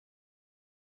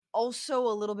also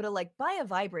a little bit of like, buy a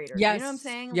vibrator. You know what I'm Yes.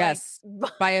 saying? Yes.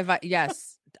 Like,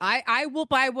 Yes. I will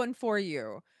buy one for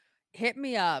you. Hit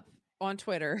me up on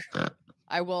Twitter.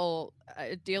 I will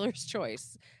dealer's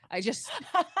choice. I just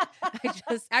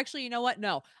actually, you know what?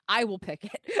 No, I will pick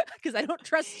it because I don't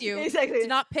trust you to exactly.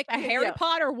 not pick a Harry Yeah.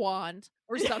 Potter wand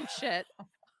or some shit.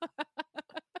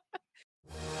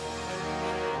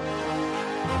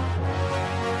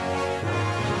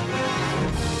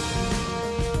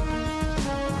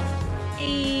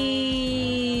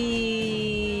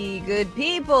 Good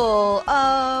people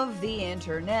of the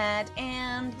internet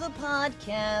and the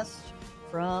podcast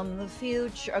from the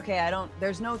future. Okay,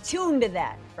 there's no tune to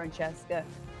that, Francesca.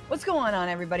 What's going on,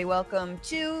 everybody? Welcome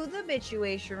to the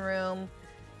Bitchuation Room.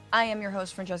 I am your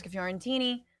host, Francesca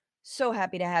Fiorentini. So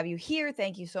happy to have you here.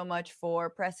 Thank you so much for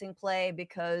pressing play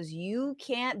because you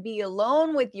can't be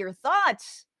alone with your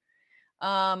thoughts.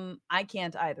 I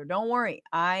can't either. Don't worry.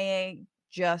 I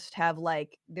just have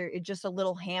it's just a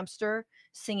little hamster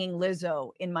singing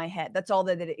Lizzo in my head. That's all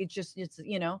that it's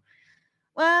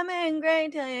well, I'm in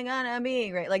great till you're gonna be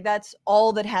great. Like that's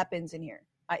all that happens in here.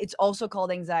 It's also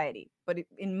called anxiety, but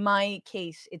in my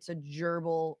case, it's a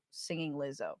gerbil singing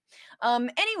Lizzo.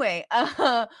 Anyway,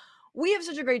 we have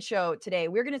such a great show today.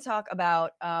 We're going to talk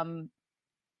about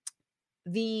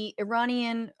the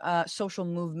Iranian social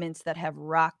movements that have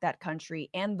rocked that country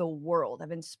and the world,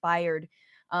 have inspired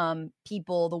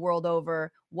people the world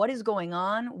over. What is going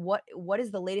on? What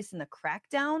is the latest in the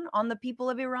crackdown on the people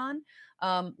of Iran?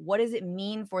 What does it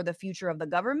mean for the future of the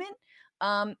government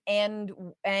and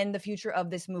the future of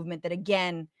this movement that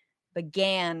again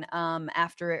began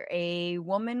after a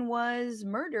woman was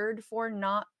murdered for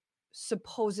not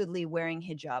supposedly wearing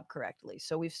hijab correctly.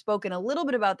 So we've spoken a little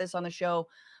bit about this on the show,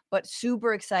 but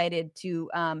super excited to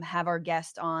have our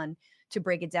guest on to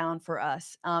break it down for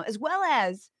us, as well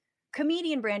as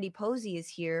comedian Brandie Posey is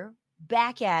here,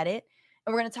 back at it,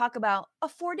 and we're going to talk about a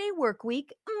 4-day work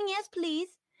week. Yes, please.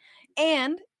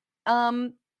 And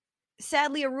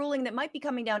sadly, a ruling that might be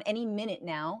coming down any minute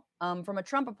now from a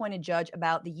Trump-appointed judge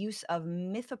about the use of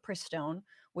mifepristone,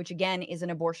 which again is an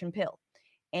abortion pill,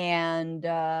 and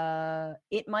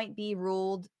it might be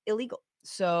ruled illegal.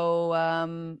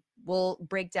 So we'll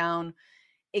break down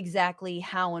exactly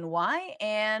how and why,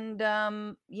 and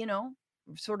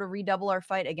sort of redouble our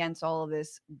fight against all of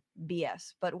this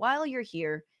BS. But while you're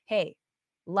here, hey,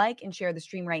 like and share the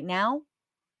stream right now.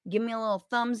 Give me a little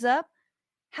thumbs up.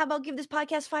 How about give this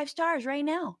podcast 5 stars right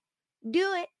now?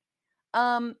 Do it.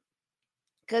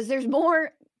 Because there's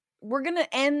more. We're gonna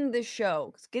end the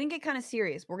show. It's gonna get kind of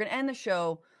serious. We're gonna end the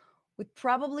show with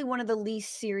probably one of the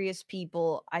least serious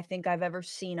people I think I've ever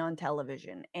seen on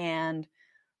television. And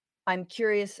I'm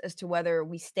curious as to whether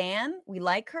we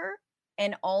like her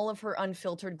and all of her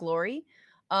unfiltered glory,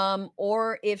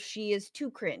 or if she is too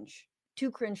cringe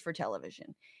for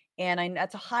television. And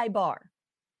that's a high bar.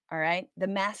 All right. The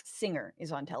Masked Singer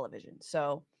is on television.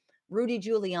 So Rudy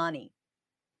Giuliani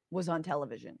was on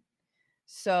television.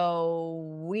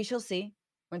 So we shall see.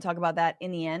 We're going to talk about that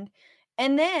in the end.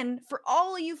 And then for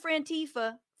all of you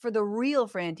Frantifa, for the real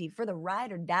Frantifa, for the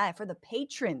ride or die, for the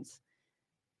patrons,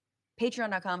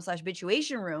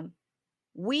 patreon.com/bitchuation room,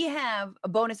 we have a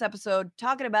bonus episode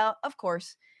talking about, of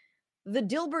course, the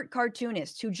Dilbert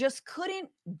cartoonist who just couldn't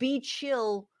be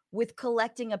chill with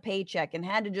collecting a paycheck and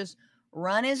had to just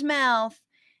run his mouth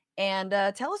and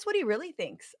tell us what he really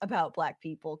thinks about Black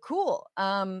people. Cool.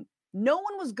 No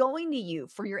one was going to you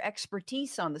for your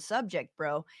expertise on the subject,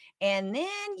 bro. And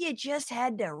then you just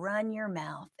had to run your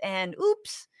mouth. And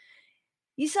oops,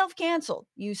 you self-canceled.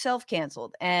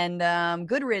 And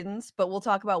good riddance, but we'll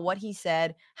talk about what he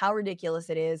said, how ridiculous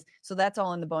it is. So that's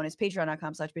all in the bonus.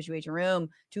 Patreon.com/bitchuation room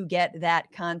to get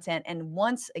that content. And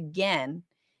once again,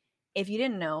 if you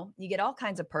didn't know, you get all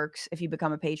kinds of perks. If you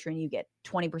become a patron, you get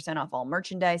 20% off all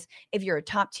merchandise. If you're a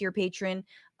top tier patron,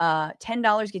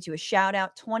 $10 gets you a shout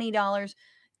out, $20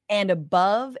 and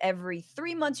above every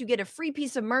 3 months, you get a free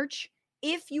piece of merch.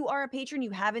 If you are a patron,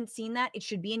 you haven't seen that, it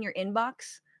should be in your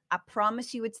inbox. I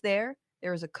promise you it's there.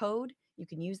 There is a code. You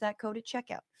can use that code at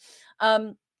checkout.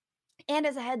 And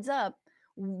as a heads up,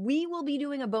 we will be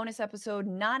doing a bonus episode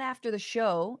not after the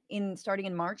show starting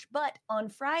in March, but on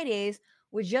Fridays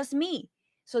with just me.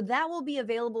 So that will be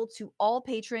available to all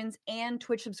patrons and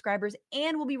Twitch subscribers,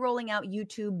 and we'll be rolling out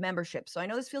YouTube memberships. So I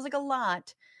know this feels like a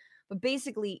lot, but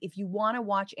basically, if you want to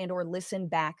watch and or listen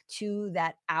back to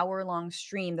that hour-long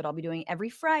stream that I'll be doing every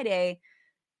Friday,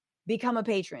 become a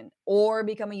patron or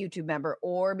become a YouTube member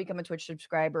or become a Twitch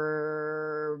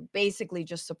subscriber. Basically,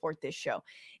 just support this show.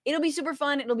 It'll be super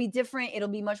fun. It'll be different. It'll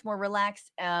be much more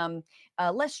relaxed,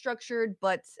 less structured,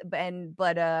 but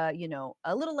a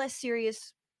little less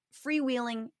serious.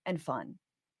 freewheeling and fun.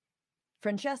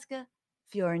 Francesca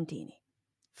Fiorentini.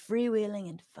 Freewheeling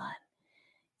and fun.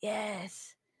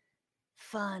 Yes,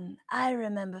 fun. I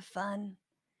remember fun.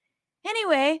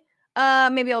 Anyway,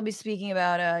 maybe I'll be speaking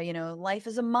about, life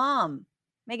as a mom.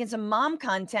 Making some mom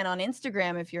content on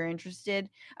Instagram if you're interested.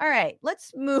 All right,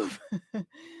 let's move.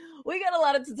 We got a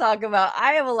lot to talk about.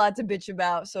 I have a lot to bitch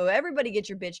about. So everybody get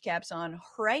your bitch caps on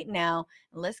right now.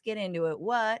 And let's get into it.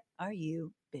 What are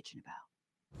you bitching about?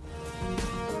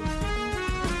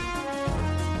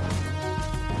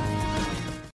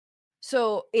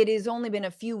 So it has only been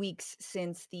a few weeks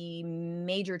since the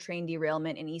major train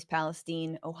derailment in East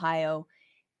Palestine, Ohio.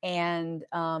 And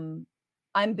I'm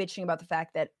bitching about the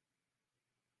fact that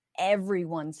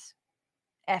everyone's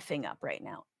effing up right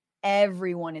now.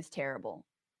 Everyone is terrible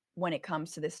when it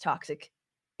comes to this toxic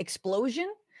explosion,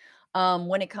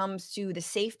 when it comes to the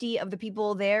safety of the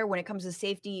people there, when it comes to the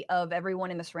safety of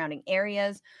everyone in the surrounding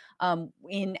areas,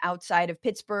 in outside of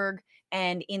Pittsburgh,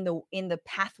 and in the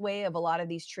pathway of a lot of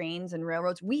these trains and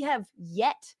railroads. We have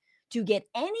yet to get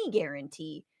any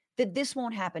guarantee that this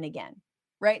won't happen again,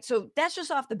 right? So that's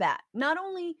just off the bat. Not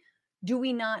only do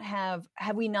we not have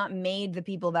we not made the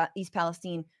people of East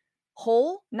Palestine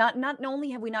whole, not only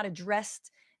have we not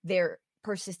addressed their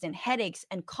persistent headaches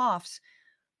and coughs,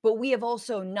 but we have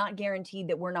also not guaranteed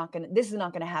that this is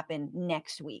not going to happen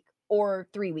next week or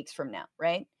 3 weeks from now,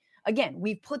 right? Again,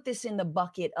 we've put this in the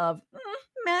bucket of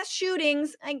mass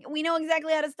shootings. We know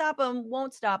exactly how to stop them,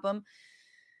 won't stop them.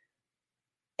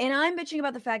 And I'm bitching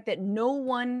about the fact that no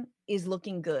one is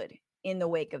looking good in the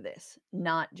wake of this.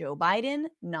 Not Joe Biden,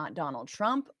 not Donald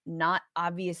Trump, not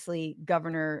obviously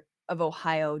Governor of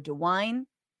Ohio, DeWine.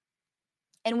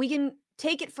 And we can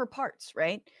take it for parts,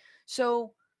 right?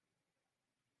 So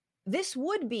this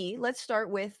would be, let's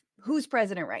start with who's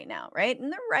president right now, right?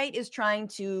 And the right is trying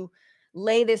to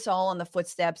lay this all on the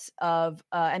footsteps of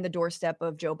and the doorstep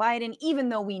of Joe Biden, even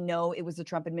though we know it was the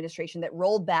Trump administration that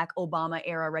rolled back Obama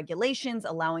era regulations,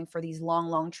 allowing for these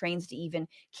long trains to even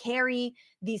carry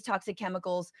these toxic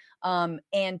chemicals,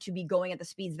 and to be going at the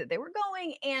speeds that they were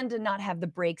going, and to not have the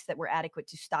brakes that were adequate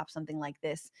to stop something like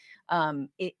this,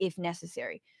 if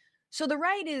necessary. So the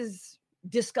right is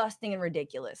disgusting and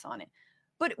ridiculous on it.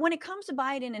 But when it comes to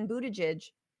Biden and Buttigieg,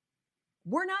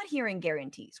 we're not hearing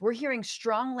guarantees. We're hearing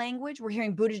strong language. We're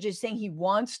hearing Buttigieg saying he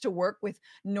wants to work with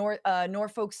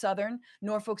Norfolk Southern.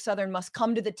 Norfolk Southern must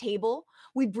come to the table.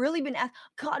 We've really been asked,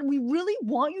 God, we really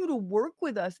want you to work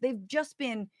with us. They've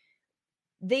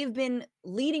been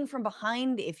leading from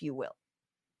behind, if you will,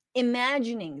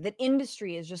 imagining that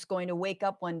industry is just going to wake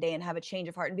up one day and have a change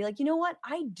of heart and be like, you know what?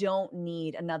 I don't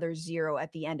need another zero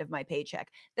at the end of my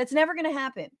paycheck. That's never going to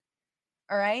happen.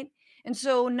 All right. And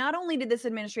so not only did this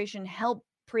administration help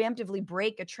preemptively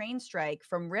break a train strike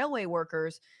from railway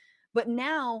workers, but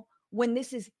now when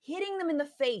this is hitting them in the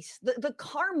face, the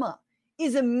karma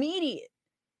is immediate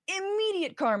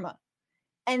karma.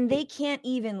 And they can't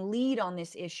even lead on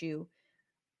this issue.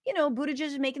 You know, Buttigieg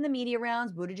is making the media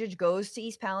rounds. Buttigieg goes to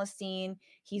East Palestine.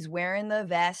 He's wearing the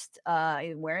vest,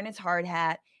 wearing his hard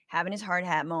hat, having his hard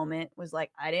hat moment, was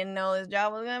like, I didn't know this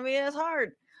job was going to be this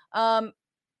hard.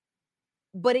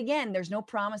 But again, there's no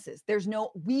promises.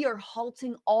 We are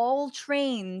halting all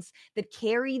trains that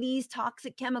carry these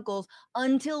toxic chemicals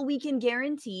until we can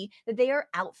guarantee that they are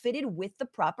outfitted with the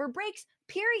proper brakes,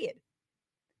 period.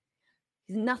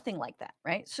 Nothing like that,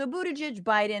 right? So Buttigieg,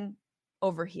 Biden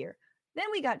over here. Then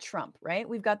we got Trump, right?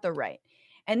 We've got the right.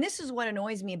 And this is what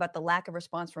annoys me about the lack of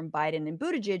response from Biden and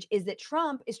Buttigieg, is that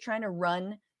Trump is trying to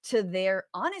run to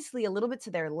honestly, a little bit to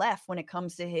their left when it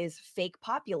comes to his fake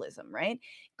populism, right?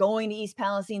 Going to East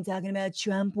Palestine, talking about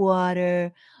Trump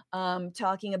water,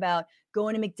 talking about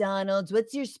going to McDonald's.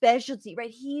 What's your specialty, right?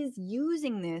 He's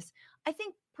using this, I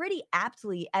think, pretty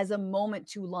aptly as a moment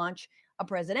to launch a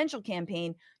presidential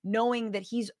campaign, knowing that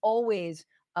he's always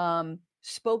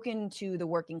spoken to the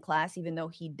working class, even though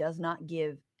he does not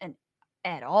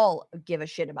at all give a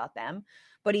shit about them,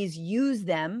 but he's used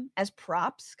them as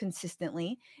props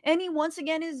consistently. And he once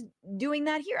again is doing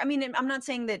that here. I mean, I'm not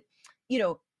saying that,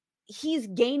 he's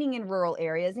gaining in rural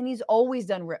areas, and he's always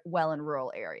done well in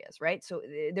rural areas, right? So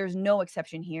there's no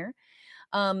exception here.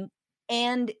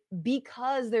 And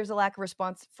because there's a lack of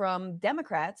response from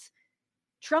Democrats,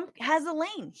 Trump has a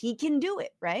lane. He can do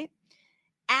it, right?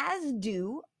 As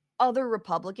do other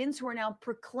Republicans who are now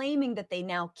proclaiming that they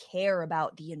now care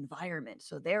about the environment.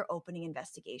 So they're opening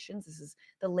investigations. This is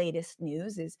the latest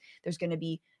news, is there's going to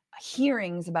be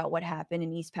hearings about what happened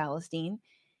in East Palestine.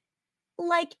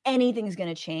 Like anything's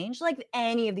going to change, like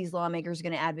any of these lawmakers are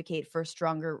going to advocate for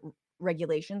stronger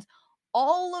regulations.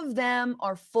 All of them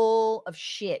are full of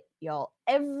shit, y'all.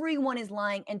 Everyone is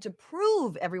lying. And to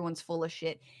prove everyone's full of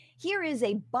shit, here is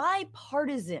a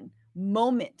bipartisan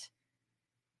moment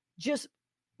just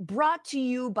brought to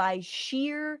you by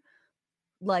sheer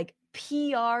like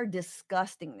PR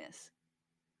disgustingness.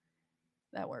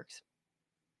 That works.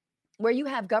 Where you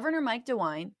have Governor Mike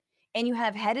DeWine and you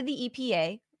have head of the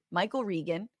EPA, Michael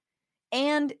Regan,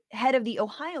 and head of the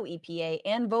Ohio EPA,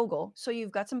 Ann Vogel. So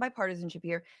you've got some bipartisanship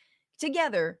here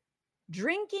together,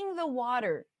 drinking the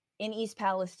water in East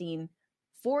Palestine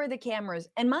for the cameras.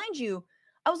 And mind you,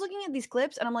 I was looking at these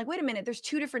clips and I'm like, wait a minute, there's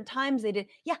 2 different times they did.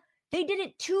 Yeah, they did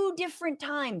it 2 different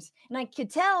times. And I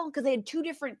could tell because they had 2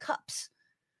 different cups.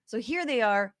 So here they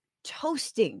are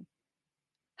toasting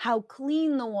how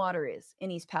clean the water is in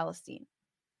East Palestine.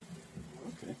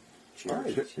 Okay. Cheers. All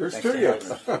right. Here's Thanks to for you.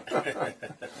 having us.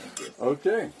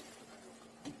 Okay.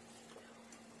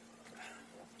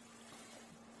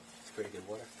 It's pretty good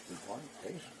water. Good point.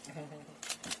 Taste.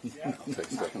 I'll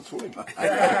take a second swig.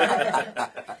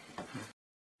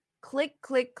 Click,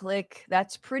 click, click.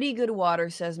 That's pretty good water,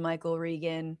 says Michael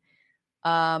Regan.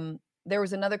 There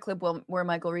was another clip where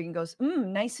Michael Regan goes,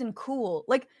 nice and cool.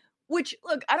 Like, which,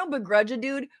 look, I don't begrudge a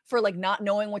dude for like not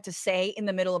knowing what to say in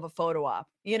the middle of a photo op.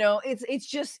 You know, it's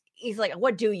just, he's like,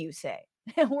 what do you say?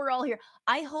 And we're all here.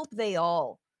 I hope they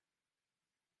all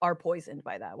are poisoned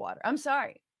by that water. I'm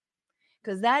sorry.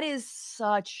 Because that is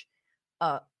such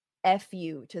a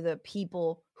FU to the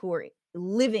people who are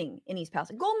living in East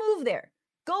Palestine. Go move there.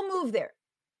 Go move there.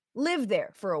 Live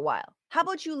there for a while. How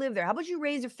about you live there? How about you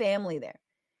raise your family there?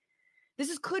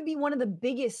 Could be one of the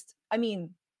biggest, I'm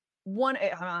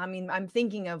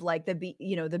thinking of like the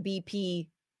BP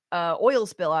oil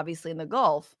spill, obviously in the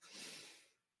Gulf.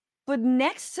 But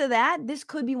next to that, this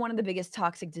could be one of the biggest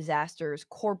toxic disasters,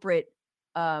 corporate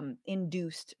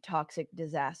induced toxic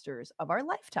disasters of our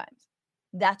lifetimes.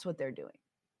 That's what they're doing.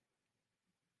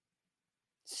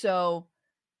 So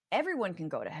everyone can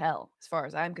go to hell as far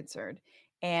as I'm concerned.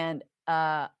 And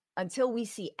until we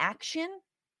see action,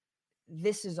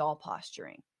 this is all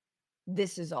posturing.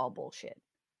 This is all bullshit.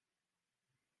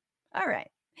 All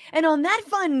right. And on that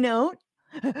fun note,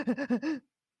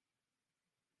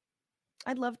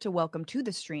 I'd love to welcome to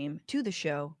the stream, to the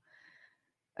show,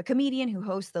 a comedian who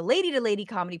hosts the Lady to Lady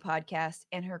comedy podcast,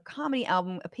 and her comedy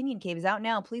album Opinion Cave is out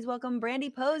now. Please welcome Brandie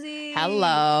Posey.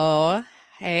 Hello.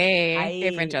 Hey. Hi.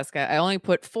 Hey, Francesca. I only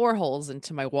put 4 holes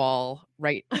into my wall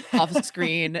right off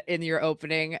screen in your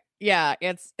opening. Yeah,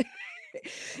 it's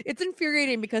it's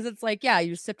infuriating because it's like, yeah,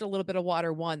 you sipped a little bit of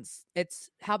water once. It's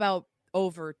how about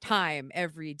over time,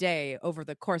 every day, over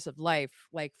the course of life,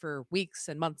 like for weeks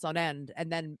and months on end, and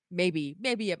then maybe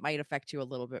it might affect you a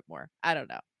little bit more. I don't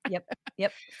know.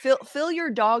 Yep. Fill your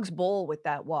dog's bowl with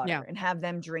that water and have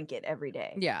them drink it every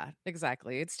day. Yeah,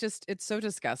 exactly. It's so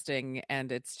disgusting,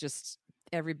 and it's just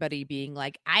everybody being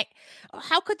like,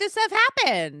 how could this have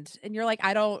happened? And you're like,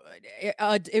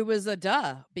 it was a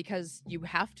duh, because you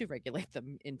have to regulate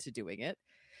them into doing it.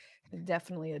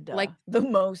 Definitely a duh. Like the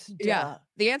most duh. Yeah.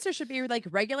 The answer should be like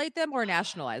regulate them or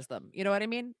nationalize them. You know what I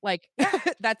mean? Like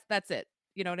that's it.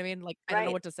 You know what I mean? Like, I don't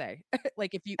know what to say.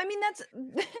 Like, if you, that's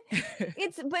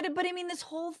but I mean, this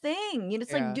whole thing,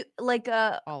 it's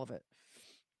all of it.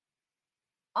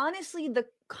 Honestly,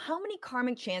 how many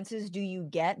karmic chances do you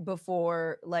get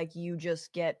before like you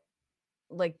just get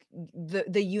like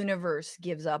the universe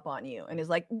gives up on you and is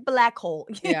like black hole?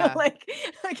 You know, like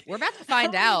we're about to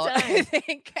find out. I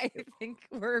think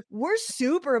we're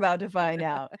super about to find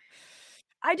out.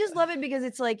 I just love it because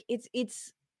it's like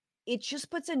it just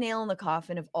puts a nail in the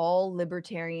coffin of all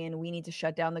libertarian, we need to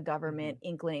shut down the government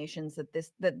inclinations that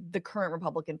the current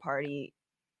Republican Party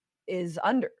is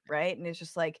under, right? And it's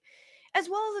just like, as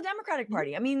well as the Democratic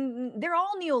Party. I mean, they're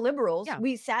all neoliberals. Yeah.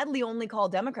 We sadly only call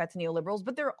Democrats neoliberals,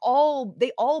 but they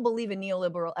all believe in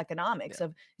neoliberal economics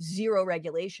of zero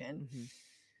regulation.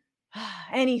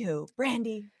 Anywho,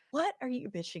 Brandie, what are you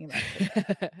bitching about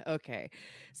today? Okay.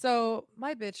 So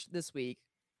my bitch this week,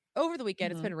 over the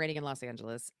weekend, it's been raining in Los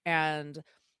Angeles, and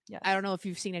I don't know if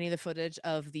you've seen any of the footage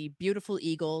of the beautiful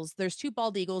eagles. There's 2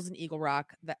 bald eagles in Eagle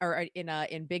Rock that are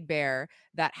in Big Bear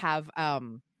that have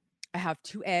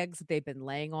 2 eggs that they've been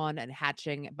laying on and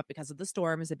hatching, but because of the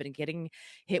storms, they've been getting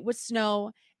hit with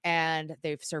snow, and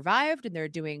they've survived and they're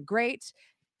doing great.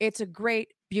 It's a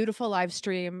great, beautiful live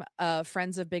stream.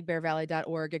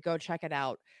 friendsofbigbearvalley.org. Go check it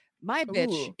out. My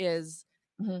bitch is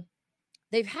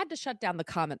they've had to shut down the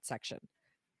comment section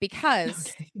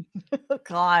because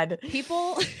God,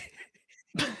 people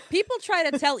try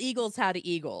to tell eagles how to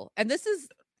eagle, and this is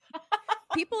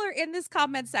people are in this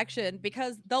comment section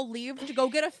because they'll leave to go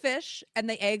get a fish and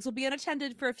the eggs will be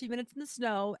unattended for a few minutes in the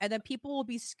snow. And then people will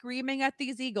be screaming at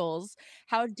these eagles,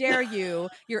 how dare you?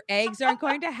 Your eggs aren't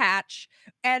going to hatch.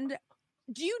 And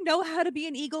do you know how to be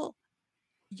an eagle?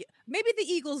 Maybe the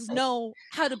eagles know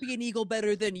how to be an eagle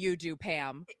better than you do,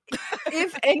 Pam.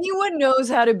 If anyone knows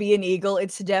how to be an eagle,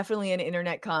 it's definitely an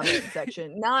internet comment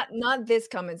section. Not this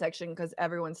comment section because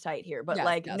everyone's tight here, but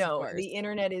Yes, no, the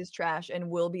internet is trash and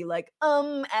will be like,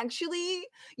 actually,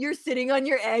 you're sitting on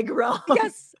your egg wrong.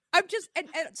 Yes, I'm just and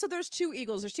so there's two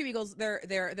eagles. There's two eagles. They're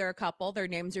a couple. Their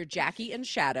names are Jackie and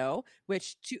Shadow,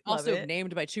 which also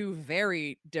named by two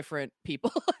very different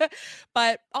people.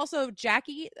 But also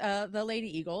Jackie, the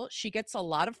lady eagle, she gets a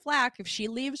lot of flack if she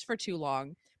leaves for too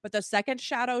long. But the second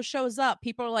Shadow shows up,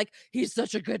 people are like, he's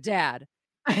such a good dad.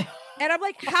 And I'm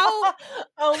like, how?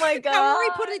 Oh my God. How are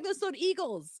we putting this on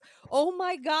eagles? Oh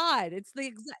my God. It's the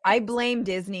exact. I blame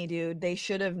Disney, dude. They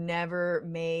should have never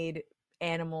made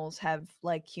animals have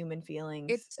like human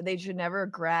feelings. They should never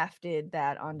grafted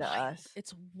that onto us.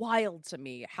 It's wild to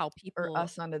me how people or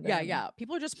us onto them. Yeah.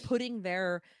 People are just putting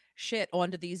their shit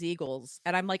onto these eagles.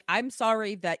 And I'm like, I'm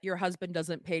sorry that your husband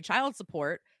doesn't pay child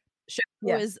support.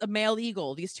 Shadow is a male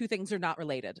eagle. These two things are not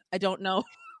related. I don't know.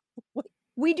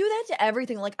 We do that to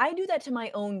everything. Like I do that to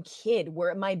my own kid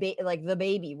where my the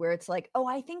baby, where it's like, oh,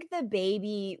 I think the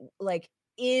baby like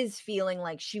is feeling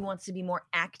like she wants to be more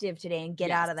active today and get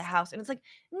out of the house. And it's like,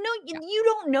 no, you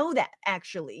don't know that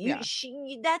actually.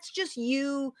 That's just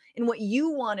you and what you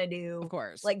want to do. Of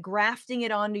course. Like grafting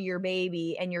it onto your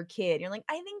baby and your kid. You're like,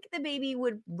 I think the baby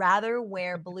would rather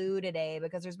wear blue today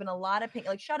because there's been a lot of pink.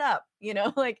 Like, shut up.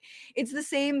 Like it's the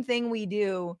same thing we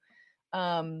do.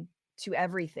 To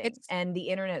everything, and the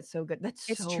internet's so good.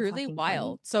 It's so truly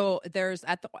wild. Funny. So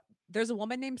there's a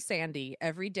woman named Sandy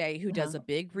every day who does a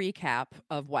big recap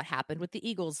of what happened with the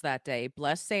Eagles that day.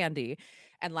 Bless Sandy.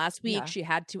 And last week she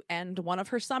had to end one of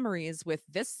her summaries with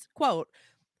this quote: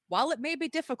 "While it may be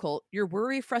difficult, your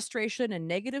worry, frustration, and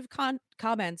negative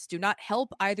comments do not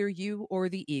help either you or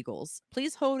the Eagles.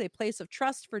 Please hold a place of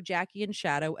trust for Jackie and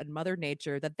Shadow and Mother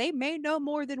Nature that they may know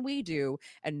more than we do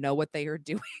and know what they are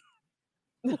doing."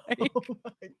 Like, oh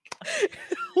my God.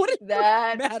 What does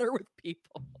that matter with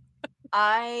people?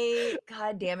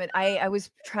 God damn it. I was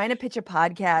trying to pitch a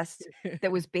podcast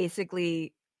that was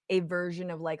basically a version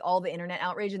of like all the internet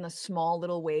outrage in the small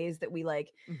little ways that we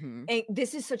like. And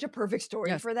this is such a perfect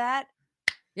story for that.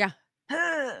 Yeah.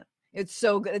 It's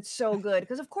so good. It's so good.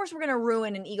 Because of course we're going to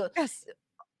ruin an eagle. Yes.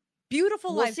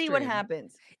 Beautiful. We'll see what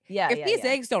happens. Yeah. If these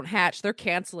eggs don't hatch, they're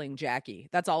canceling Jackie.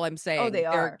 That's all I'm saying. Oh, they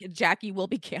are. Jackie will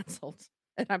be canceled.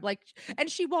 And I'm like, and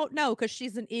she won't know because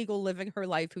she's an eagle living her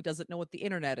life who doesn't know what the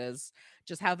internet is,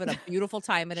 just having a beautiful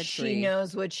time in a tree. She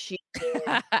knows what she is.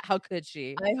 How could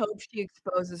she? I hope she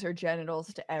exposes her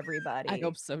genitals to everybody. I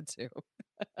hope so too.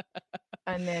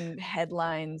 And then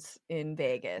headlines in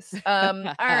Vegas. All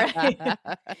right.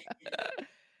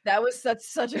 That was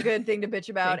such a good thing to bitch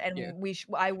about.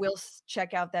 I will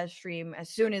check out that stream as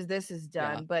soon as this is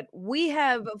done. Yeah. But we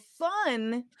have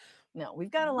fun. No,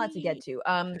 we've got a lot to get to.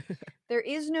 There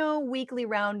is no weekly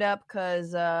roundup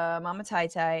because Mama Tai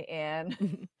Tai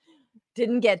and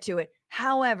didn't get to it.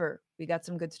 However, we got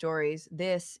some good stories.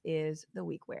 This is the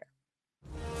week where.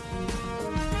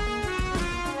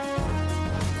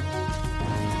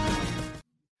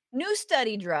 New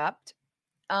study dropped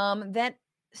that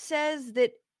says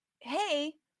that,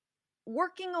 hey,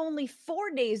 working only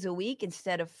 4 days a week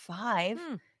instead of 5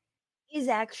 is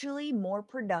actually more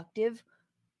productive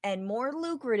and more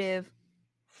lucrative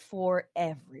for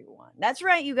everyone. That's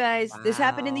right, you guys. Wow. This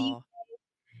happened in the UK.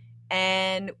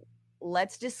 And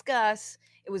let's discuss.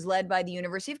 It was led by the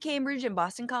University of Cambridge and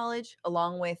Boston College,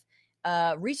 along with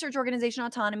research organization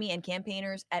Autonomy and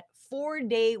campaigners at 4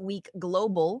 Day Week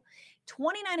Global.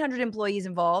 2,900 employees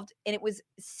involved, and it was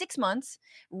 6 months.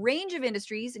 Range of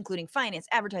industries, including finance,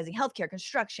 advertising, healthcare,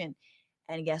 construction.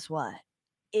 And guess what?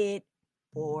 It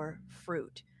bore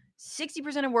fruit.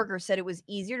 60% of workers said it was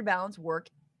easier to balance work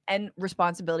and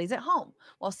responsibilities at home,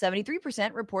 while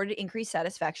 73% reported increased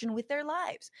satisfaction with their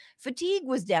lives. Fatigue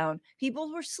was down.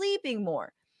 People were sleeping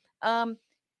more.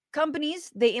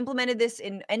 Companies, they implemented this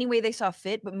in any way they saw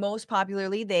fit, but most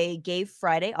popularly, they gave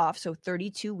Friday off, so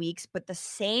 32 weeks, but the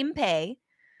same pay.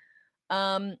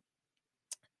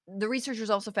 The researchers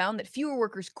also found that fewer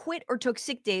workers quit or took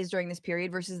sick days during this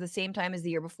period versus the same time as the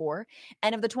year before.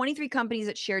 And of the 23 companies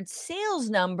that shared sales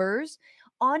numbers,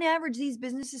 on average, these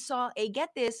businesses saw a, get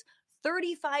this,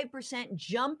 35%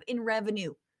 jump in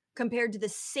revenue compared to the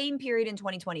same period in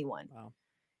 2021. Wow.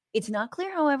 It's not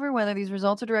clear, however, whether these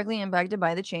results are directly impacted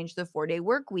by the change to the 4 Day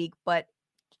work week, but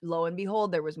lo and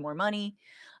behold, there was more money.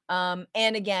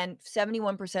 And again,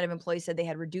 71% of employees said they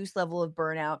had reduced level of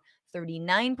burnout.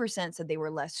 39% said they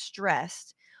were less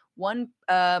stressed. One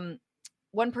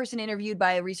person interviewed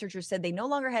by a researcher said they no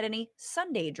longer had any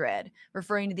Sunday dread,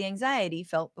 referring to the anxiety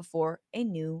felt before a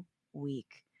new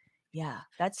week. Yeah,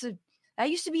 that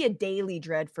used to be a daily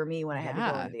dread for me when I had to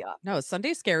go into the office. No,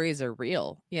 Sunday scaries are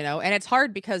real, and it's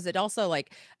hard because it also,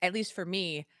 like, at least for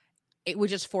me, it would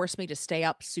just force me to stay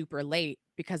up super late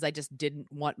because I just didn't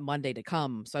want Monday to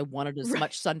come. So I wanted as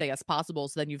much Sunday as possible.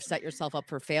 So then you've set yourself up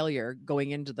for failure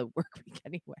going into the work week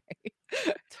anyway.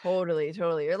 Totally.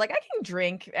 You're like, I can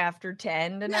drink after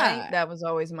 10 tonight. Yeah. That was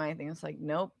always my thing. It's like,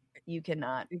 nope, you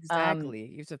cannot. Exactly.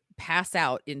 You have to pass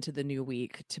out into the new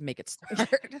week to make it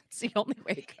start. It's the only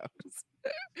way it goes.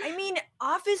 I mean,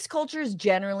 office culture's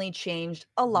generally changed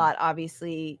a lot,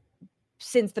 obviously,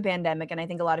 since the pandemic. And I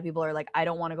think a lot of people are like, I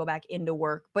don't want to go back into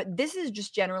work. But this is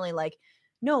just generally like,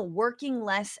 no, working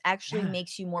less actually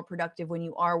makes you more productive when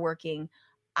you are working.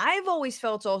 I've always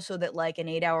felt also that like an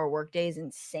 8-hour workday is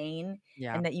insane.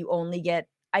 Yeah. And that you only get,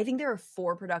 I think there are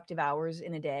 4 productive hours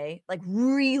in a day, like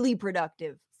really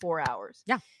productive 4 hours.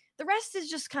 Yeah. The rest is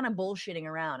just kind of bullshitting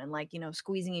around and like,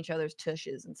 squeezing each other's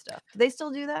tushes and stuff. Do they still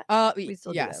do that? We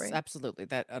still do that, right? Absolutely.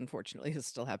 That unfortunately is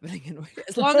still happening.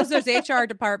 As long as there's HR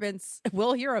departments,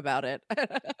 we'll hear about it.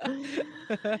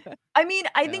 I mean,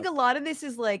 I think a lot of this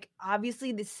is like,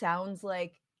 obviously this sounds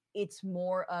like it's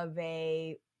more of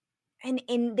a,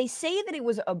 and they say that it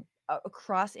was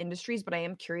across industries, but I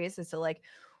am curious as to like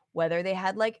whether they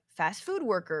had like fast food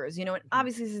workers, and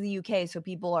obviously this is the UK, so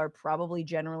people are probably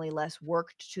generally less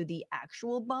worked to the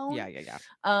actual bone. Yeah.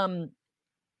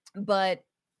 But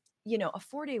a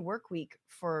 4-day work week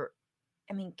for,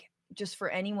 just for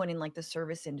anyone in like the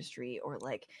service industry or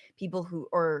like people who,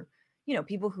 or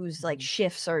people whose like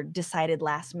shifts are decided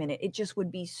last minute, it just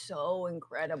would be so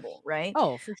incredible, right?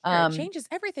 Oh, for sure. It changes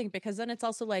everything because then it's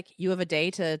also like you have a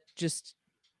day to just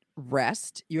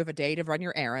rest, you have a day to run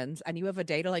your errands, and you have a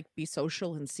day to like be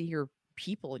social and see your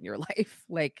people in your life.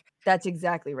 Like, that's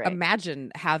exactly right.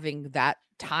 Imagine having that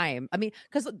time. I mean,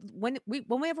 because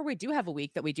whenever we do have a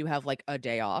week that we do have like a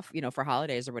day off, for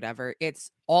holidays or whatever, it's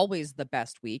always the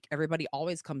best week. Everybody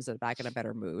always comes back in a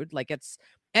better mood. Like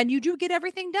and you do get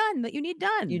everything done that you need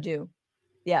done. You do.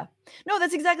 Yeah. No,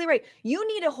 that's exactly right. You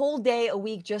need a whole day a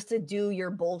week just to do your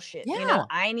bullshit. Yeah.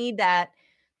 I need that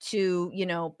to,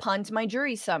 punt my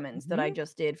jury summons that I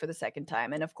just did for the second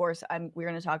time. And of course, we're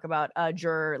going to talk about a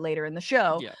juror later in the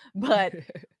show, but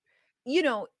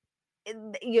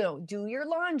do your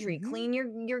laundry, clean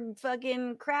your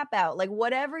fucking crap out, like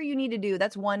whatever you need to do.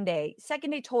 That's one day. Second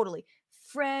day, totally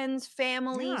friends,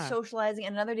 family, socializing,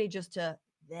 and another day just to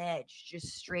veg,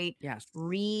 just straight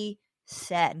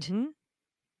reset,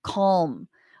 calm.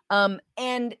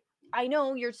 And I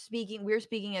know we're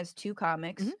speaking as two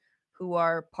comics who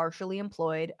are partially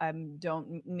employed.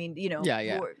 Don't mean,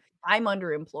 I'm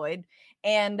underemployed.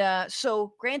 And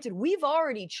so granted, we've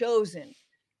already chosen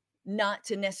not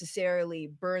to necessarily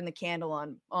burn the candle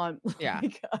on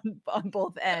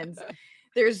both ends.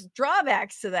 There's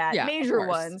drawbacks to that, major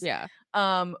ones. Yeah.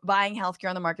 Buying healthcare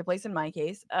on the marketplace in my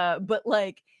case. But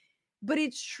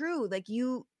it's true. Like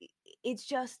it's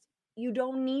just, you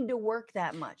don't need to work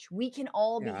that much. We can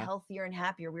all be healthier and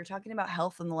happier. We were talking about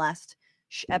health in the last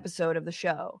episode of the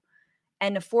show,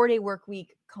 and a 4-day work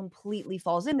week completely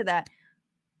falls into that.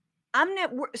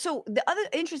 So the other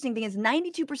interesting thing is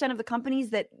 92% of the companies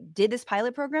that did this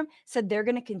pilot program said they're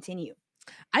going to continue.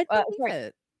 I believe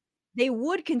it. They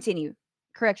would continue.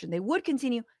 Correction. They would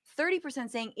continue. 30%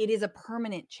 saying it is a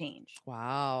permanent change.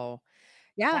 Wow.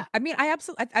 Yeah. I mean,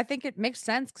 I think it makes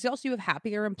sense because also you have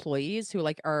happier employees who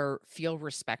like feel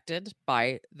respected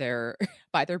by their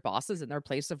bosses in their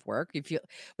place of work.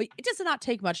 But it does not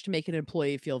take much to make an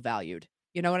employee feel valued.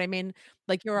 You know what I mean?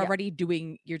 Like you're already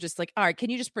you're just like, all right, can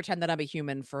you just pretend that I'm a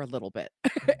human for a little bit?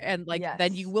 And like,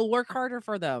 then you will work harder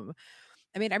for them.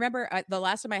 I mean, I remember the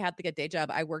last time I had a day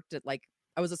job, I worked at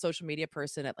I was a social media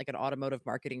person at like an automotive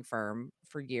marketing firm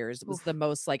for years. It was the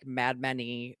most like Mad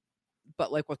Men-y,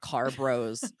 but like with car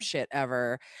bros shit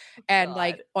ever. And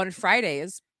like on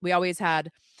Fridays, we always had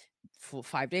full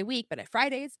 5-day week, but at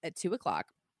Fridays at 2:00,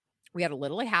 we had a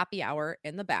little happy hour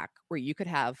in the back where you could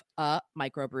have a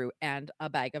microbrew and a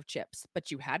bag of chips,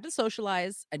 but you had to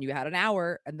socialize and you had an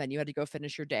hour and then you had to go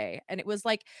finish your day. And it was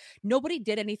like, nobody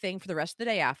did anything for the rest of the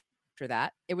day after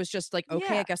that. It was just like,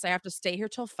 okay, I guess I have to stay here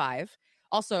till 5.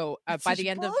 Also, by the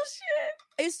end of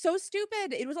It's so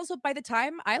stupid. It was also, by the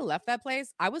time I left that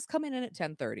place, I was coming in at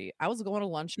 10:30. I was going to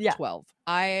lunch at 12.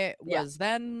 I was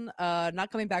then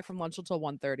not coming back from lunch until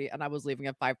 1:30, and I was leaving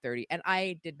at 5:30. And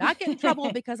I did not get in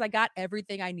trouble because I got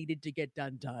everything I needed to get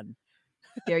done.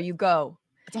 There you go.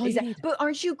 That's all you need. But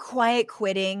aren't you quiet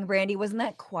quitting, Brandie? Wasn't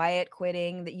that quiet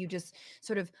quitting that you just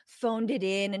sort of phoned it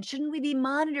in? And shouldn't we be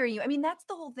monitoring you? I mean, that's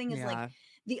the whole thing. Is like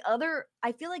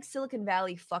I feel like Silicon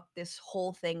Valley fucked this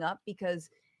whole thing up because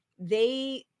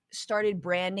they started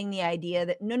branding the idea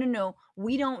that no,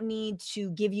 we don't need to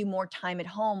give you more time at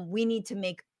home. We need to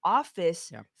make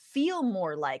office feel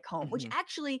more like home, which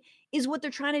actually is what they're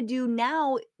trying to do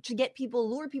now to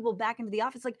lure people back into the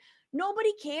office. Like,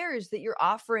 nobody cares that you're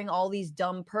offering all these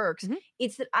dumb perks.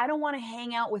 It's that I don't want to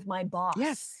hang out with my boss.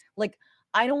 Yes. Like,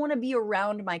 I don't want to be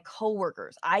around my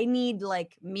coworkers. I need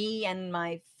like me and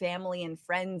my family and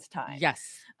friends time.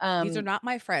 Yes. These are not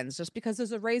my friends. Just because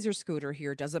there's a Razor scooter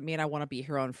here doesn't mean I want to be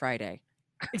here on Friday.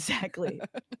 Exactly.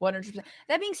 100%.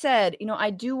 That being said, I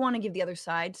do want to give the other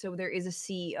side. So there is a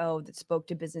CEO that spoke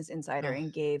to Business Insider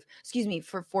and gave,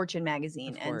 for Fortune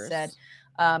magazine and said,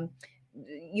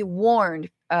 you warned,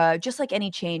 just like any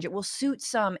change, it will suit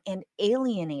some and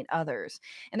alienate others.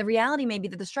 And the reality may be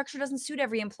that the structure doesn't suit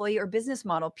every employee or business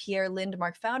model. Pierre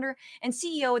Lindmark, founder and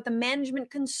CEO at the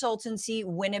management consultancy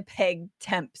Winnipeg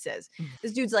Temp, says.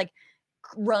 This dude's like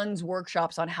runs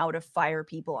workshops on how to fire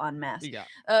people en masse.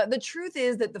 The truth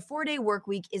is that the 4-day work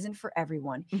week isn't for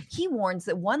everyone. He warns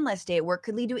that one less day at work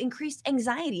could lead to increased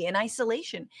anxiety and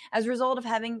isolation as a result of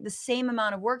having the same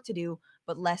amount of work to do,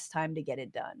 but less time to get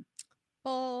it done.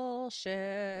 Bullshit,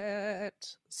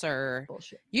 sir.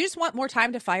 Bullshit. You just want more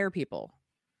time to fire people.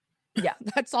 Yeah.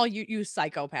 That's all you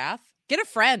psychopath. Get a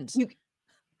friend.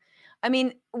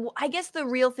 I guess the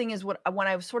real thing is what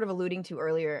I was sort of alluding to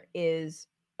earlier is,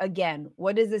 again,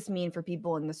 what does this mean for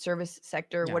people in the service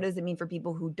sector? What does it mean for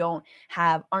people who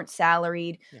aren't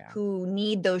salaried, who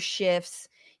need those shifts?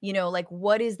 Like,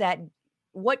 what is that?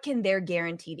 What can their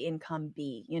guaranteed income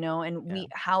be? And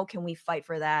how can we fight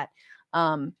for that?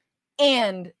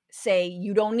 And say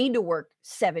you don't need to work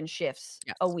 7 shifts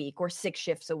a week or 6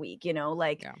 shifts a week,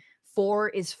 4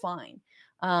 is fine.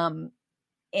 And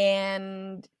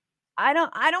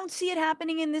I don't see it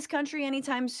happening in this country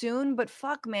anytime soon, but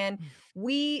fuck, man,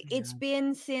 it's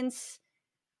been since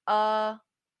the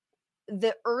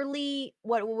early,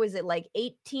 what was it, like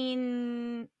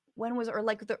 18, when was it, or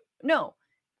like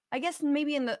I guess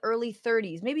maybe in the early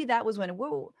 30s, maybe that was when,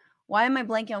 why am I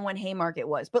blanking on when Haymarket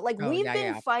was? But like we've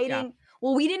been fighting.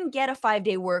 Well, we didn't get a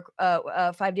 5-day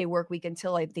work week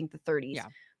until I think the 30s.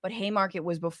 But Haymarket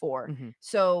was before.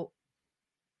 So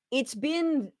it's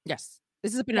been this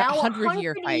has been now 100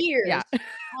 year fight. Years,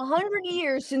 100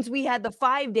 years since we had the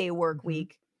 5-day work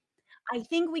week. I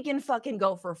think we can fucking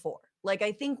go for 4. Like,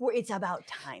 I think it's about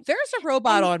time. There's a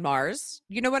robot on Mars.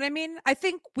 You know what I mean? I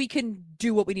think we can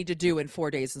do what we need to do in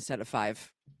 4 days instead of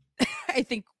 5. I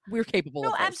think we're capable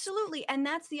of this. Absolutely. And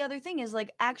that's the other thing is,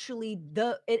 like, actually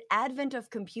the advent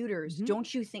of computers,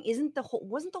 don't you think, wasn't the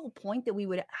whole point that we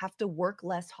would have to work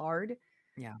less hard?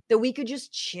 Yeah. That we could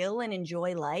just chill and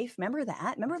enjoy life. Remember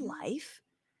that? Remember life?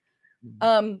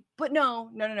 But no.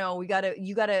 You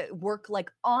gotta work like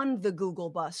on the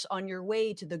Google bus on your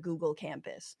way to the Google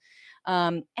campus.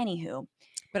 Anywho.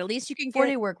 But at least you can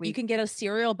 4-day work week. You can get a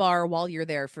cereal bar while you're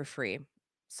there for free.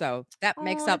 So that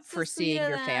makes up for seeing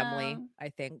your family, I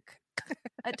think.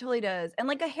 It totally does. And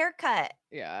like a haircut.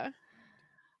 Yeah.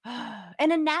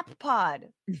 And a nap pod.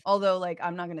 Although, like,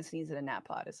 I'm not gonna sneeze at a nap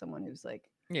pod as someone who's like,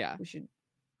 we should.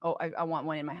 Oh, I want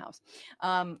one in my house.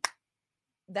 I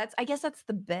guess that's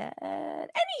the bed.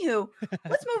 Anywho,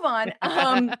 let's move on.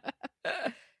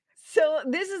 So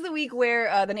this is the week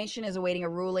where the nation is awaiting a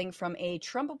ruling from a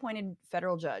Trump-appointed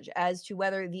federal judge as to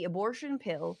whether the abortion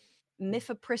pill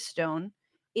mifepristone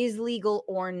is legal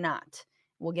or not.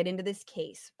 We'll get into this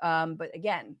case. But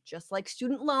again, just like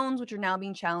student loans, which are now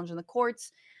being challenged in the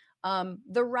courts,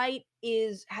 the right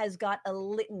has got a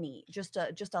litany, just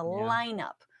a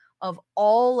lineup of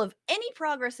all of any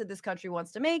progress that this country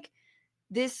wants to make.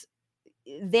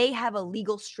 They have a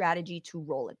legal strategy to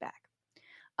roll it back.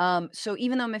 So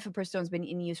even though mifepristone has been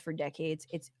in use for decades,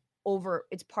 it's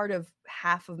part of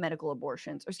half of medical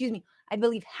abortions. Or excuse me, I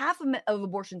believe half of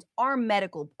abortions are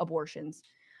medical abortions,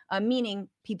 meaning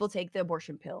people take the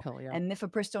abortion pill. And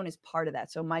mifepristone is part of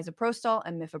that. So misoprostol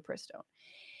and mifepristone.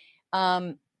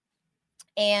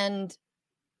 And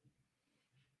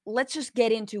let's just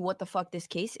get into what the fuck this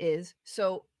case is.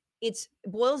 So it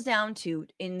boils down to,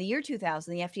 in the year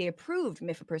 2000, the FDA approved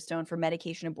mifepristone for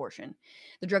medication abortion.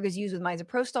 The drug is used with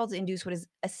misoprostol to induce what is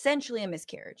essentially a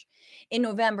miscarriage. In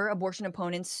November, abortion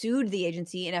opponents sued the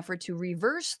agency in effort to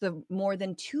reverse the more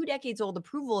than 2 decades old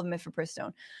approval of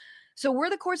mifepristone. So were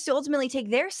the courts to ultimately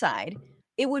take their side,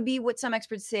 it would be what some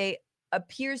experts say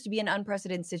appears to be an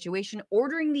unprecedented situation,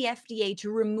 ordering the FDA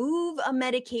to remove a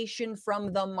medication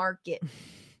from the market.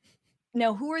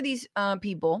 Now, who are these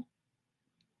people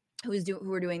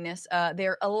who are doing this?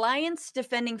 They're Alliance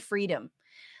Defending Freedom.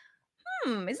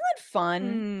 Isn't that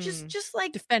fun? Just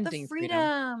like defending the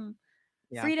freedom.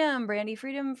 Yeah. Freedom, Brandie,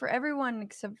 freedom for everyone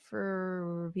except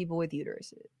for people with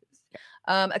uteruses.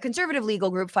 A conservative legal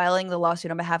group filing the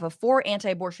lawsuit on behalf of 4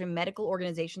 anti-abortion medical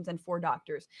organizations and 4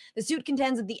 doctors. The suit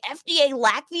contends that the FDA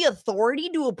lacked the authority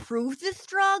to approve this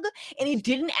drug, and it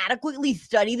didn't adequately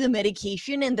study the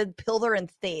medication and the pill they're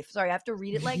safe. Sorry, I have to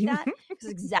read it like that because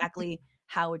it's exactly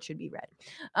how it should be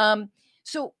read.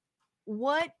 So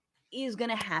what is going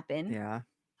to happen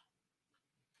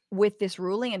with this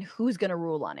ruling, and who's going to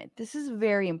rule on it? This is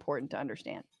very important to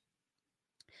understand.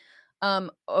 Hang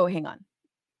on.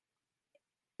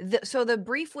 So the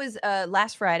brief was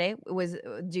last Friday,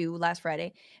 due last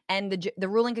Friday, and the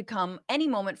ruling could come any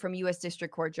moment from U.S.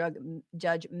 District Court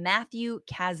Judge Matthew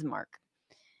Kaczmarek.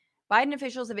 Biden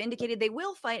officials have indicated they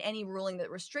will fight any ruling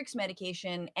that restricts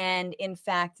medication, and in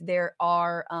fact, there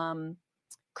are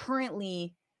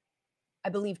currently, I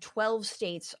believe, 12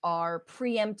 states are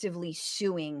preemptively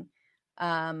suing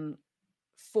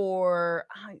for,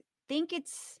 I think it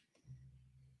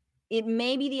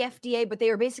may be the FDA, but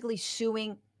they are basically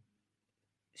suing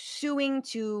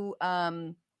to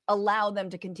allow them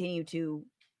to continue to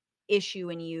issue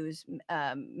and use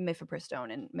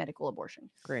mifepristone in medical abortion.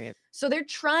 Great. So they're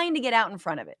trying to get out in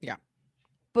front of it. Yeah.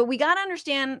 But we got to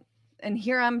understand, and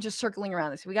here I'm just circling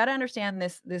around this. We got to understand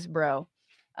this bro.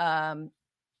 This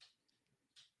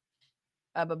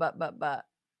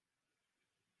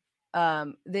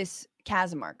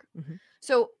Kaczmarek. Mm-hmm.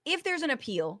 So if there's an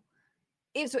appeal,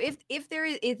 if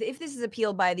this is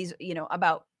appealed by these,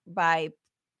 by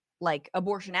like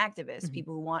abortion activists,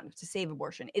 people who want to save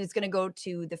abortion, it is going to go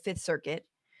to the Fifth Circuit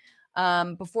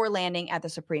before landing at the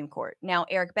Supreme Court. Now,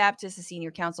 Eric Baptist, the senior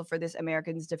counsel for this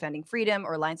Americans Defending Freedom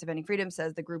or Alliance Defending Freedom,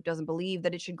 says the group doesn't believe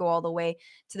that it should go all the way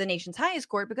to the nation's highest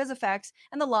court because the facts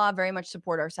and the law very much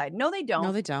support our side. No, they don't.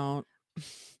 No, they don't.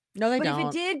 No, they don't. But if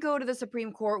it did go to the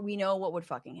Supreme Court, we know what would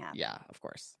fucking happen. Yeah, of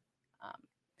course.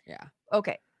 Yeah.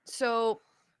 Okay, so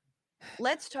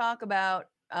let's talk about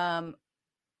Kaczmarek.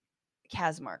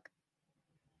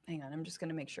 Hang on, I'm just going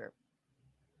to make sure.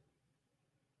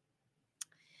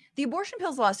 The abortion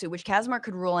pills lawsuit, which Kaczmarek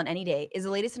could rule on any day, is the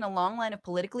latest in a long line of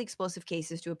politically explosive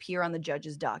cases to appear on the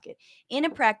judge's docket. In a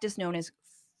practice known as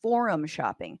forum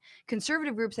shopping,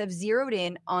 conservative groups have zeroed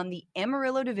in on the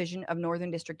Amarillo Division of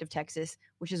Northern District of Texas,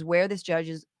 which is where this judge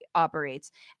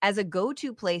operates, as a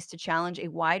go-to place to challenge a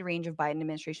wide range of Biden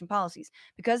administration policies.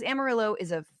 Because Amarillo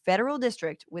is a federal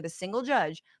district with a single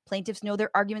judge, plaintiffs know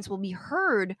their arguments will be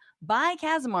heard by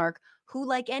Kaczmarek, who,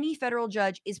 like any federal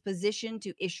judge, is positioned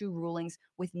to issue rulings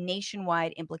with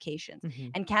nationwide implications.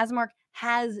 And Kaczmarek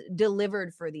has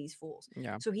delivered for these fools.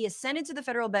 Yeah. So he ascended to the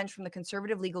federal bench from the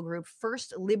conservative legal group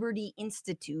First Liberty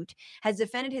Institute, has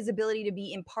defended his ability to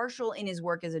be impartial in his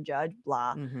work as a judge,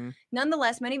 blah.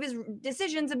 Nonetheless, many of his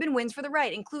decisions have been wins for the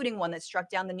right, including one that struck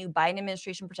down the new Biden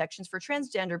administration protections for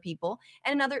transgender people,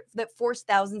 and another that forced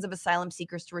thousands of asylum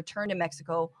seekers to return to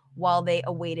Mexico while they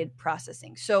awaited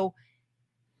processing. So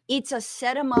it's a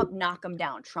set him up, knock him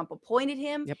down. Trump appointed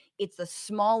him. Yep. It's a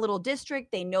small little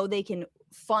district. They know they can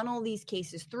funnel these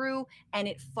cases through, and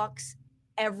it fucks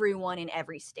everyone in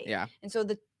every state. Yeah. And so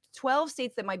the 12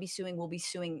 states that might be suing will be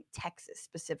suing Texas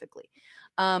specifically.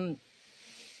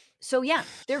 So yeah,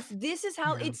 this is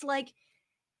how it's like,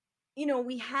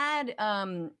 we had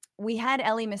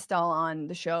Elie Mystal on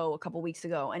the show a couple weeks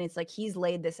ago, and it's like he's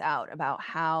laid this out about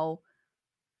how,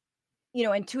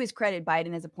 and to his credit,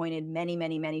 Biden has appointed many,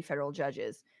 many, many federal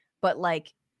judges, but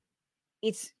like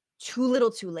it's too little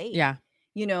too late. Yeah.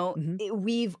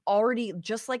 We've already,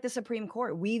 just like the Supreme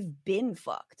Court, we've been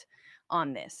fucked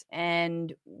on this.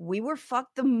 And we were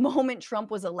fucked the moment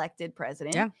Trump was elected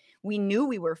president. Yeah. We knew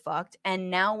we were fucked. And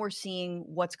now we're seeing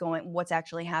what's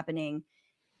actually happening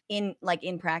in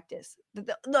practice.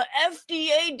 The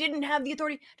FDA didn't have the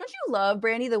authority. Don't you love,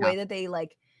 Brandie, the way that they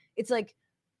it's like,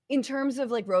 in terms of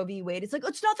like Roe v. Wade, it's like,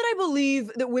 it's not that I believe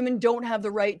that women don't have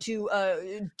the right to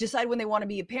decide when they want to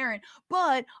be a parent,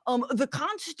 but the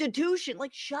Constitution,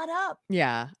 like, shut up.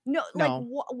 Yeah. No, like,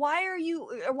 why are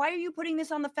you putting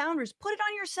this on the founders? Put it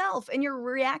on yourself and your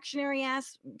reactionary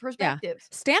ass perspectives.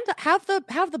 Have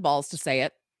the balls to say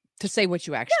it, to say what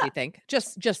you actually think.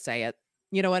 Just say it.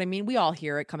 You know what I mean? We all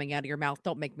hear it coming out of your mouth.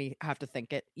 Don't make me have to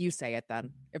think it. You say it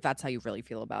then, if that's how you really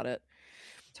feel about it.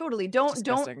 Totally. Don't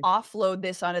offload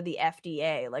this onto the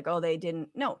FDA. Like, oh, they didn't.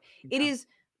 No, it is.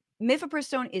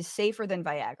 Mifepristone is safer than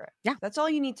Viagra. Yeah. That's all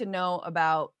you need to know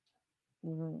about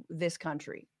this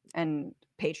country and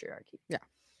patriarchy. Yeah.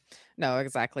 No,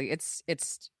 exactly. It's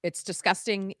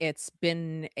disgusting. It's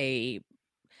been the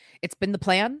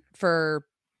plan for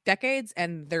decades,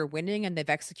 and they're winning, and they've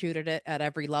executed it at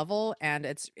every level. And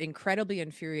it's incredibly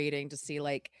infuriating to see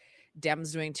like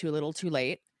Dems doing too little too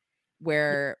late,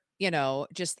 where,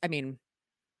 just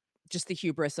the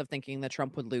hubris of thinking that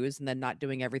Trump would lose and then not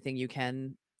doing everything you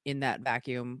can in that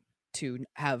vacuum to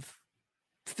have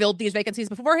filled these vacancies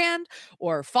beforehand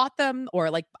or fought them,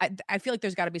 or like, I feel like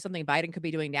there's got to be something Biden could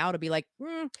be doing now to be like,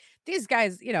 these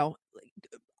guys,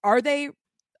 are they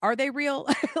real?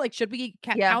 Like, should we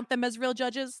count them as real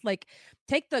judges? Like,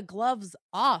 take the gloves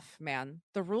off, man.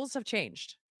 The rules have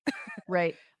changed.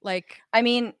 Right. Like, I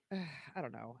mean, I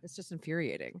don't know. It's just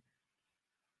infuriating.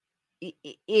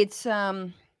 It's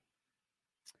I'm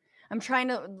trying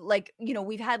to, like,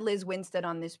 we've had Liz Winstead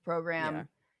on this program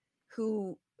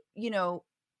who,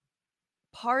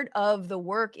 part of the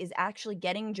work is actually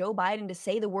getting Joe Biden to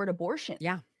say the word abortion.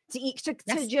 Yeah.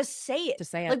 To just say it. To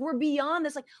say it. Like, we're beyond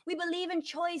this. Like, we believe in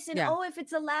choice and if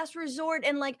it's a last resort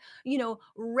and like,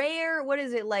 rare, what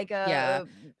is it? Like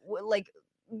like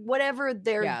whatever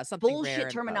their bullshit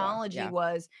terminology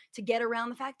was to get around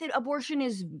the fact that abortion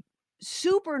is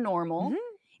super normal. Mm-hmm.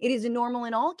 It is normal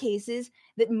in all cases,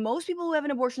 that most people who have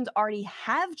an abortion already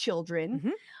have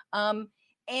children. Mm-hmm.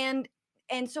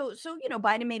 And so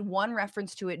Biden made one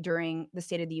reference to it during the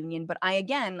State of the Union, but I,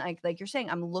 again, like you're saying,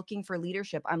 I'm looking for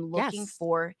leadership. I'm looking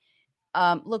for,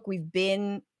 look,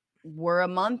 we're a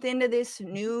month into this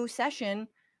new session.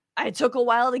 It took a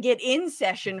while to get in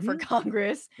session for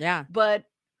Congress. Yeah. But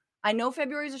I know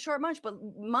February is a short month,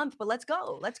 but let's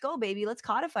go, baby. Let's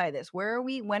codify this. Where are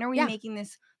we? When are we making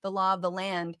this the law of the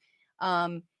land?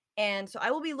 And so I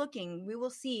will be looking. We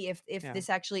will see if this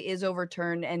actually is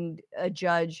overturned, and a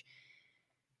judge,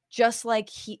 just like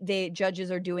the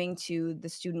judges are doing to the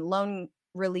student loan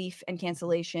relief and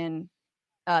cancellation,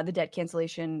 the debt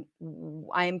cancellation.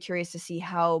 I am curious to see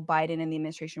how Biden and the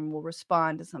administration will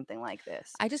respond to something like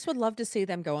this. I just would love to see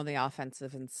them go on the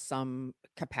offensive in some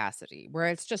capacity, where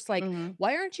it's just like,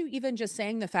 why aren't you even just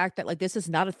saying the fact that like this is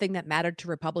not a thing that mattered to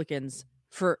Republicans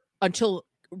until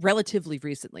relatively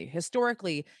recently?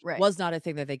 Historically, was not a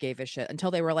thing that they gave a shit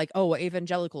until they were like, oh,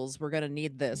 evangelicals, we're going to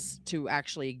need this to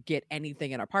actually get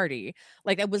anything in our party.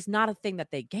 Like, it was not a thing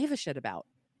that they gave a shit about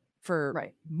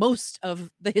for most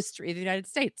of the history of the United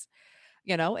States.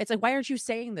 It's like, why aren't you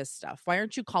saying this stuff? Why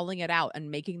aren't you calling it out and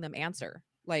making them answer?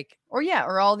 Like,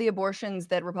 or all the abortions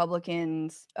that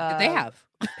Republicans they have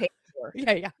paid for.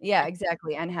 Yeah,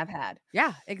 exactly, and have had.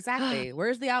 Yeah, exactly.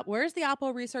 Where's the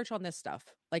Oppo research on this stuff?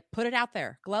 Like, put it out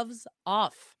there. Gloves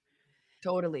off.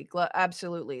 Totally,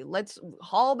 absolutely. Let's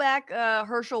haul back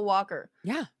Herschel Walker.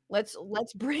 Yeah. Let's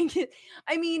bring it.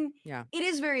 I mean, it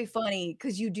is very funny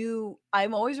because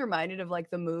I'm always reminded of like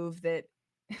the move that,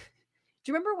 do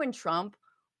you remember when Trump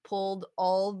pulled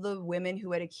all the women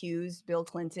who had accused Bill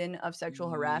Clinton of sexual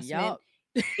harassment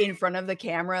in front of the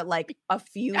camera like a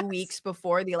few weeks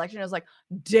before the election? I was like,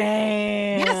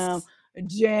 damn.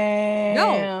 Damn.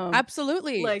 No,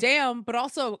 absolutely. Like, damn, but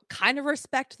also kind of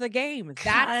respect the game.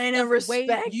 Kind of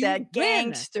respect that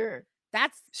gangster.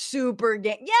 That's super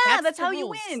Yeah, that's how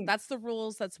you win. That's the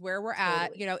rules. That's where we're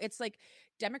at. It's like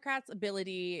Democrats'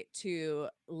 ability to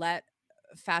let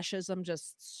fascism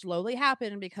just slowly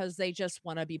happen because they just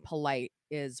want to be polite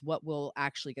is what will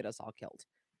actually get us all killed.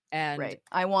 And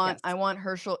I want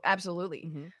Herschel.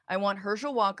 Absolutely. I want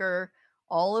Herschel Walker,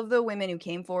 all of the women who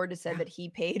came forward to say that he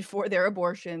paid for their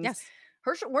abortions. Yes.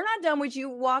 Herschel, we're not done with you,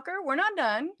 Walker. We're not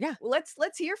done. Yeah. Let's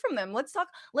hear from them. Let's talk.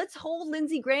 Let's hold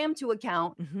Lindsey Graham to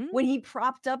account when he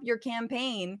propped up your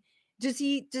campaign. Is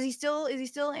he still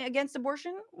against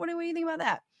abortion? What do you think about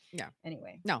that? Yeah.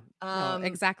 Anyway. No,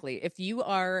 exactly. If you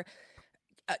are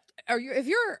if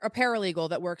you're a paralegal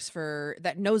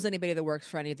that knows anybody that works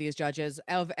for any of these judges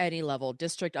of any level,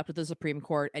 district up to the Supreme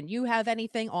Court, and you have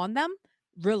anything on them,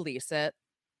 release it.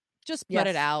 Just put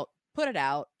it out.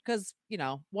 because,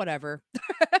 whatever.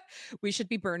 We should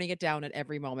be burning it down at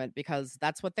every moment because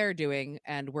that's what they're doing.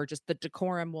 And the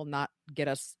decorum will not get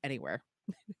us anywhere.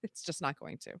 It's just not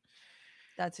going to.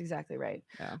 That's exactly right.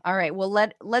 Yeah. All right. Well,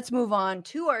 let's move on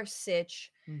to our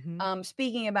sitch. Mm-hmm.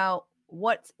 Speaking about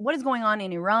what is going on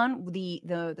in Iran,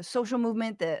 the social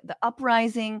movement, the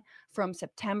uprising from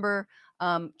September,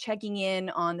 checking in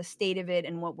on the state of it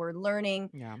and what we're learning,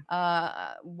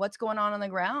 what's going on the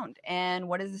ground, and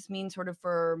what does this mean sort of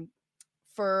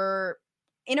for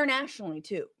internationally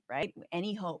too, right?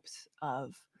 Any hopes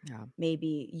of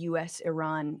maybe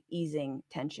U.S.-Iran easing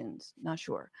tensions? Not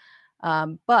sure.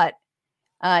 But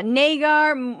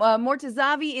Negar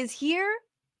Mortavazi is here.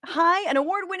 Hi, an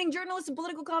award-winning journalist and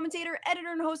political commentator,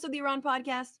 editor and host of the Iran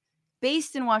podcast,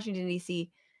 based in Washington, D.C.,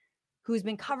 who's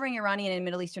been covering Iranian and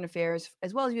Middle Eastern affairs,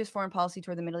 as well as U.S. foreign policy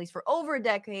toward the Middle East for over a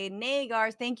decade.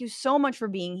 Negar, thank you so much for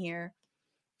being here.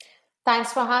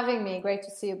 Thanks for having me. Great to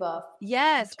see you both.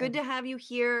 Yes, good to have you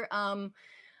here.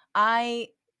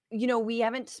 We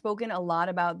haven't spoken a lot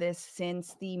about this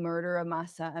since the murder of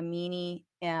Mahsa Amini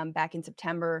back in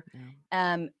September.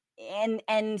 Yeah.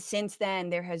 And since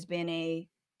then, there has been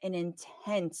an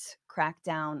intense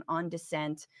crackdown on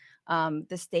dissent.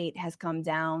 The state has come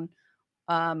down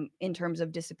in terms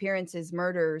of disappearances,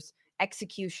 murders,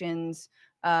 executions,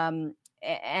 and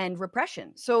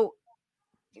repression. So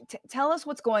tell us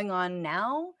what's going on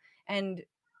now and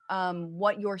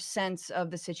what your sense of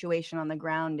the situation on the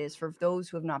ground is for those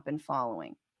who have not been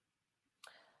following.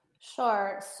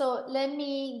 Sure. So let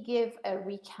me give a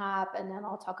recap and then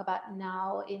I'll talk about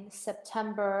now. In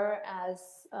September, as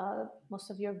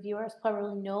most of your viewers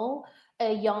probably know,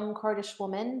 a young Kurdish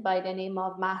woman by the name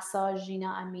of Mahsa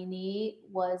Amini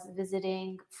was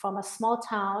visiting from a small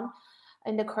town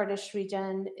in the Kurdish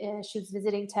region. She was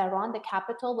visiting Tehran, the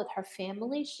capital, with her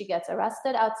family. She gets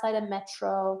arrested outside a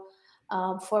metro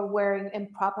for wearing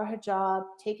improper hijab,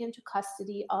 taken to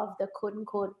custody of the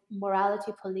quote-unquote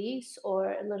morality police,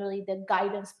 or literally the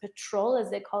guidance patrol, as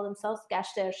they call themselves,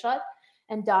 Gasht Ershad,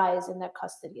 and dies in their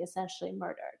custody, essentially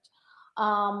murdered.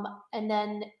 And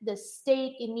then the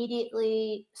state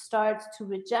immediately starts to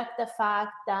reject the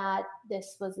fact that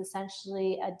this was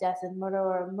essentially a death and murder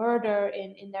or a murder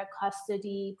in their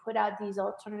custody, put out these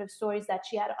alternative stories that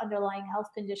she had underlying health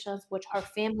conditions, which her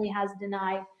family has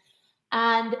denied.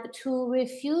 And to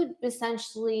refute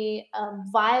essentially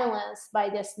violence by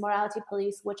this morality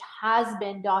police, which has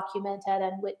been documented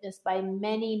and witnessed by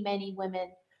many, many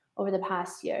women over the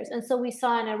past years. And so we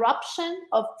saw an eruption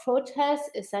of protests,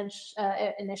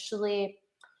 initially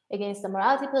against the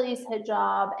morality police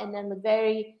hijab, and then with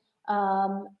very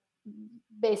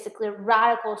basically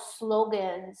radical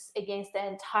slogans against the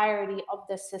entirety of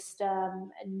the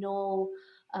system, no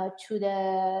to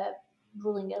the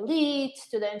ruling elite,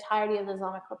 to the entirety of the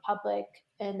Islamic Republic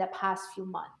in the past few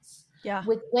months. Yeah.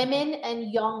 With women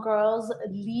and young girls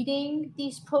leading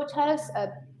these protests,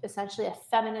 essentially a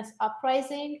feminist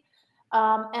uprising,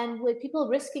 and with people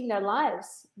risking their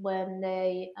lives when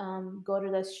they go to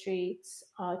the streets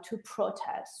to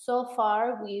protest. So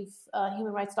far,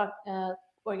 human rights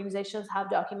organizations have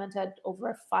documented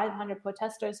over 500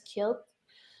 protesters killed.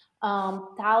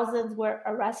 Thousands were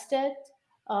arrested.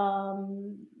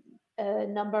 A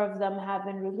number of them have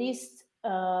been released.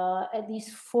 At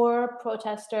least 4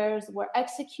 protesters were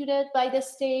executed by the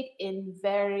state in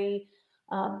very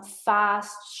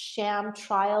fast sham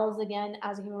trials, again,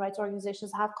 as human rights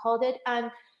organizations have called it. And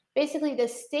basically, the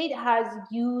state has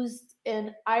used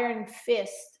an iron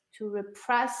fist to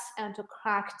repress and to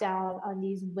crack down on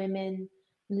these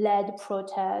women-led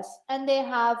protests. And they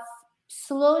have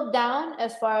slowed down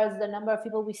as far as the number of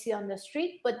people we see on the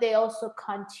street, but they also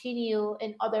continue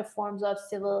in other forms of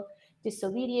civil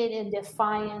disobedience and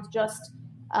defiance. Just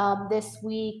this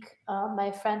week,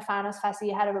 my friend Farnas Fassi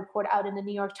had a report out in the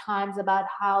New York Times about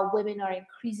how women are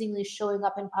increasingly showing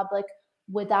up in public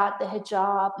without the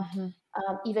hijab,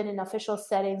 even in official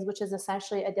settings, which is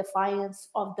essentially a defiance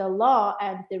of the law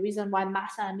and the reason why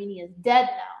Mahsa Amini is dead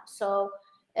now. So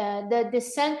the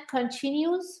dissent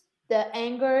continues. The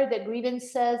anger, the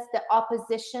grievances, the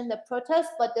opposition, the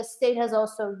protest, but the state has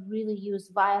also really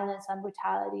used violence and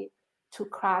brutality to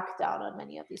crack down on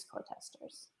many of these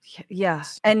protesters. Yeah,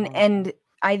 and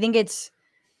I think it's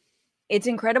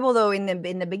incredible though. In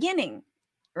the beginning,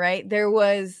 right?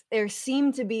 There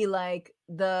seemed to be like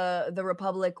the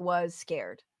Republic was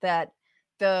scared that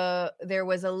there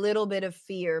was a little bit of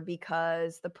fear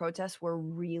because the protests were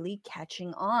really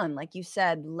catching on, like you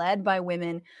said, led by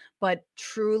women, but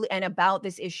truly, and about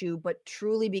this issue, but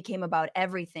truly became about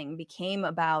everything, became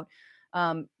about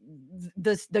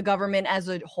the government as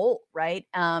a whole, right?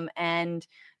 And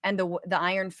the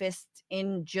iron fist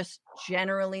in just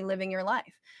generally living your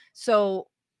life. So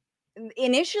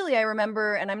initially, I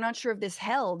remember, and I'm not sure if this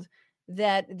held,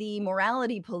 that the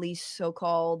morality police,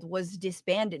 so-called, was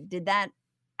disbanded. Did that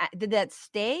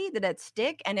stay? Did that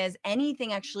stick? And has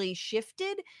anything actually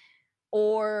shifted,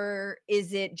 or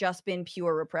is it just been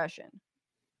pure repression?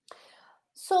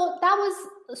 So that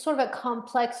was sort of a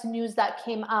complex news that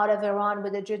came out of Iran,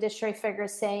 with the judiciary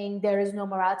figures saying there is no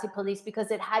morality police because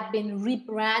it had been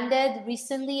rebranded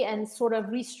recently and sort of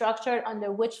restructured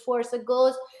under which force it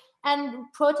goes.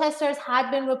 And protesters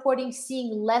had been reporting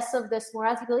seeing less of this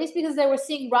morality police because they were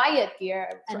seeing riot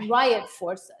gear and riot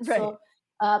forces. Right. So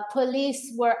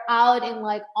police were out in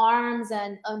like arms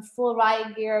and full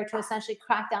riot gear to essentially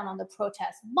crack down on the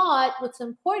protests. But what's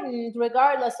important,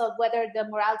 regardless of whether the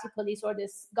morality police or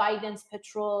this guidance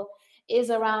patrol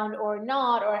is around or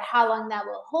not, or how long that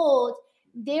will hold,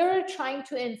 they're trying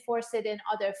to enforce it in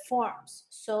other forms.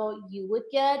 So you would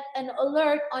get an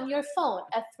alert on your phone,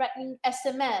 a threatening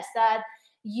SMS that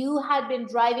you had been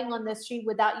driving on the street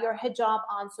without your hijab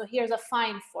on, so here's a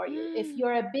fine for you. If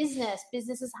you're a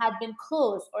businesses had been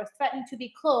closed or threatened to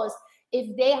be closed,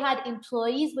 if they had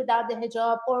employees without the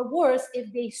hijab, or worse,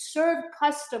 if they served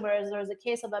customers. There's a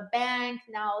case of a bank,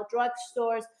 now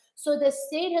drugstores. So the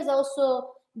state has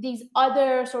also these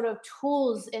other sort of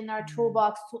tools in our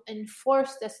toolbox to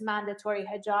enforce this mandatory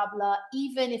hijab law,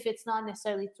 even if it's not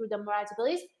necessarily through the morality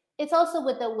police. It's also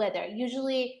with the weather.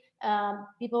 Usually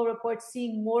people report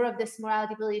seeing more of this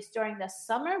morality police during the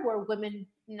summer, where women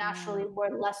naturally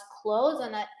wear less clothes,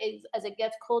 and as it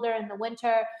gets colder in the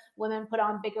winter, women put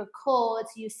on bigger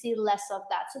coats, you see less of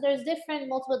that. So there's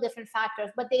multiple different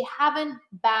factors, but they haven't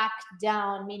backed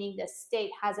down, meaning the state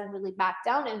hasn't really backed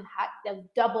down, and they've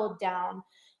doubled down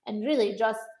and really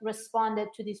just responded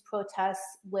to these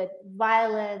protests with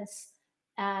violence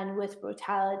and with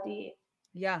brutality.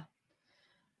 Yeah.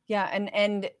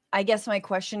 And I guess my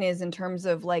question is, in terms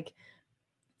of like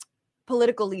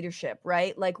political leadership,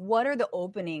 right? Like, what are the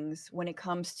openings when it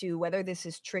comes to whether this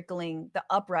is trickling, the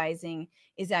uprising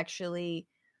is actually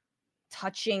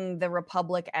touching the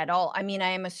republic at all? I mean,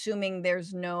 I am assuming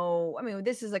this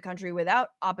is a country without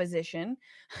opposition,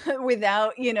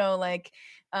 without,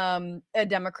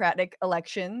 democratic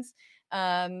elections.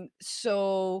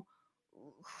 So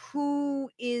who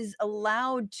is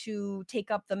allowed to take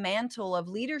up the mantle of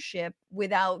leadership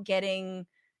without getting,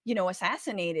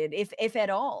 assassinated, if at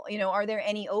all? Are there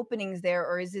any openings there,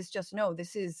 or is this just, no,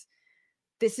 this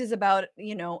is about,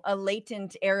 a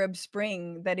latent Arab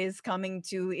Spring that is coming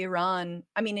to Iran?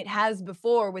 I mean, it has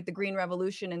before with the Green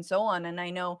Revolution and so on. And I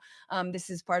know this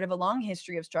is part of a long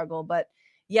history of struggle, but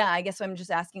yeah, I guess I'm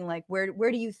just asking, like, where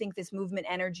do you think this movement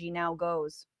energy now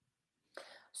goes?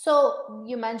 So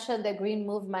you mentioned the Green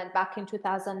Movement back in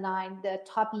 2009. The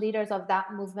top leaders of that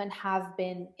movement have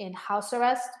been in house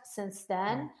arrest since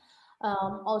then.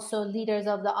 Also, leaders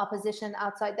of the opposition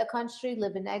outside the country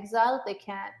live in exile. They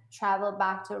can't travel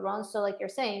back to Iran. So like you're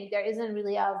saying, there isn't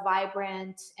really a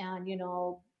vibrant and,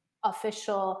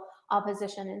 official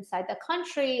opposition inside the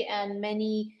country. And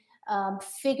many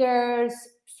figures,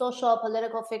 social,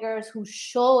 political figures who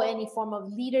show any form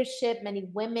of leadership, many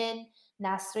women,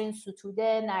 Nasrin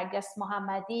Sotoudeh, Narges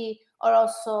Mohammadi, are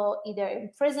also either in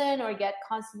prison or get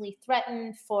constantly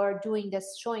threatened for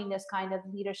showing this kind of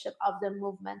leadership of the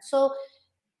movement. So,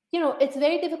 it's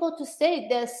very difficult to say.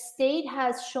 The state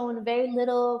has shown very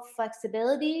little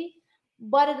flexibility,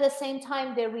 but at the same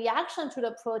time, the reaction to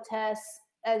the protests,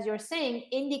 as you're saying,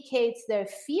 indicates their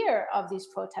fear of these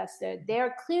protesters.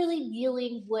 They're clearly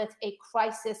dealing with a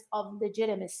crisis of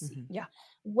legitimacy. Yeah.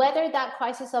 Whether that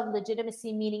crisis of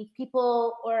legitimacy, meaning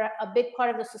people or a big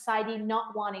part of the society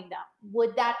not wanting them,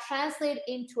 would that translate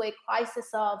into a crisis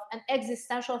of an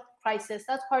existential crisis?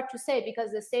 That's hard to say, because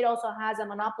the state also has a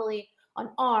monopoly on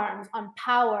arms, on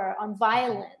power, on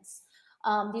violence.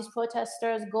 These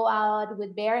protesters go out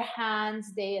with bare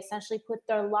hands. They essentially put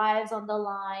their lives on the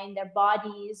line, their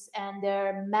bodies, and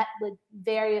they're met with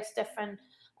various different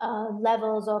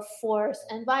levels of force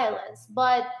and violence.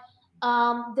 But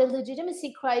the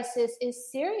legitimacy crisis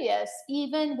is serious.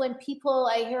 Even when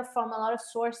I hear from a lot of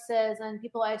sources and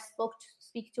people I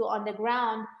speak to on the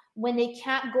ground, when they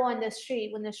can't go on the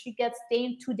street, when the street gets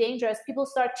too dangerous, people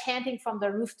start chanting from the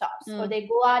rooftops, or they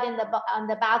go out on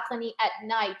the balcony at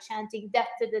night chanting "Death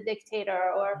to the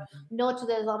dictator" or "No to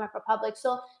the Islamic Republic."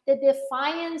 So the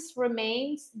defiance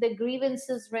remains, the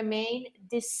grievances remain,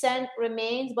 dissent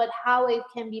remains, but how it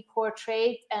can be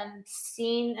portrayed and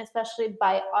seen, especially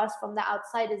by us from the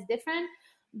outside, is different.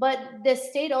 But the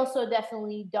state also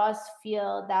definitely does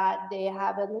feel that they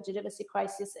have a legitimacy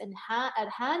crisis at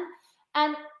hand.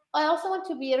 And I also want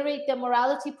to reiterate the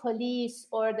morality police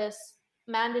or this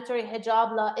mandatory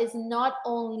hijab law is not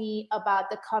only about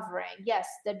the covering. Yes,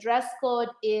 the dress code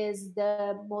is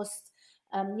the most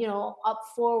up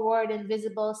forward and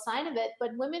visible sign of it,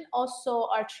 but women also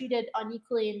are treated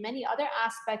unequally in many other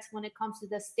aspects when it comes to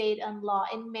the state and law,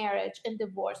 in marriage, in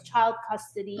divorce, child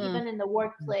custody, even in the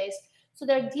workplace. So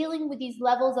they're dealing with these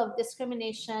levels of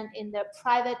discrimination in their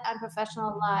private and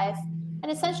professional life.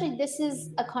 And essentially, this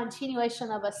is a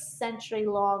continuation of a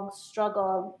century-long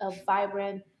struggle of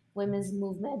vibrant women's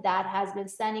movement that has been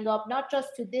standing up not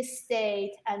just to this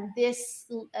state and this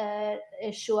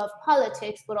issue of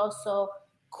politics, but also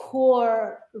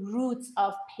core roots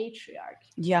of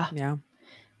patriarchy. Yeah.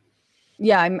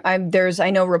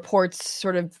 I know reports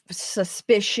sort of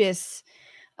suspicious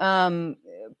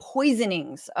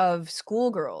poisonings of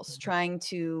schoolgirls trying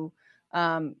to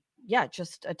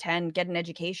just get an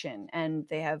education, and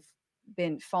they have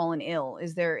been fallen ill.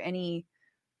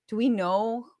 Do we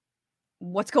know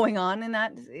what's going on in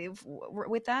that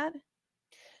with that?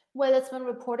 Well, it's been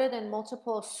reported in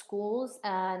multiple schools,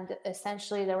 and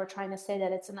essentially they were trying to say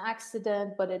that it's an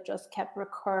accident, but it just kept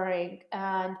recurring.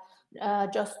 And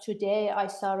just today, I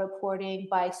saw reporting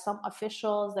by some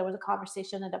officials. There was a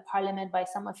conversation in the parliament by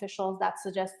some officials that's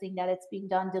suggesting that it's being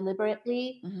done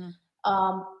deliberately.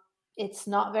 It's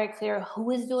not very clear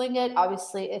who is doing it.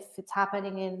 Obviously, if it's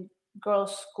happening in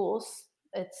girls' schools,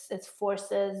 it's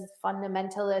forces,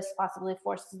 fundamentalists, possibly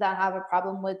forces that have a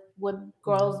problem with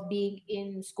girls being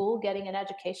in school, getting an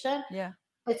education. Yeah.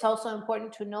 It's also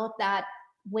important to note that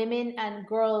women and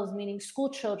girls, meaning school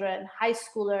children, high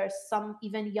schoolers, some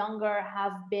even younger,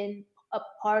 have been a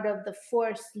part of the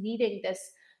force leading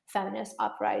this feminist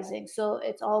uprising. So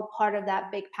it's all part of that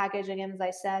big package, again, as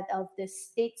I said, of this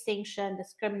state-sanctioned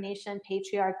discrimination,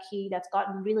 patriarchy that's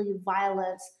gotten really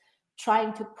violent,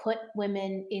 trying to put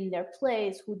women in their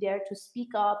place, who dare to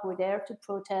speak up, who dare to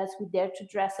protest, who dare to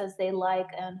dress as they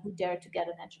like, and who dare to get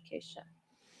an education.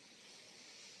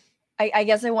 I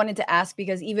guess I wanted to ask,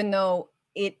 because even though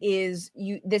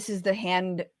this is the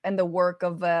hand and the work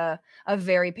of a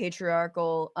very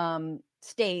patriarchal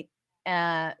state,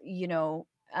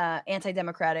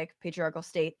 anti-democratic patriarchal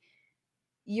state,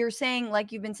 you're saying,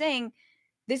 like you've been saying,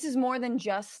 this is more than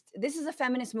this is a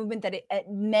feminist movement that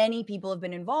many people have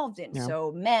been involved in. Yeah.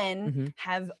 So men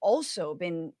have also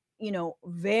been,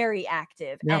 very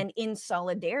active and in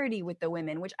solidarity with the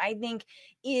women, which I think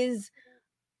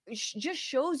just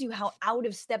shows you how out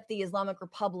of step the Islamic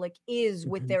Republic is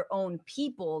with their own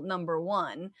people, number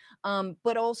one.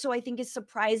 But also I think is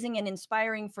surprising and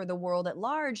inspiring for the world at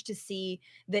large to see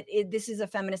that this is a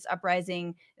feminist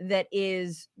uprising that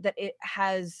it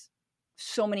has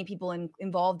so many people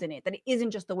involved in it, that it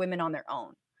isn't just the women on their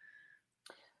own.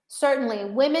 Certainly,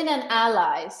 women and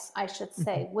allies, I should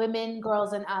say. Women,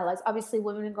 girls, and allies. Obviously,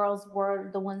 women and girls were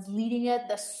the ones leading it.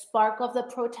 The spark of the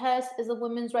protest is a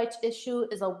women's rights issue,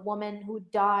 is a woman who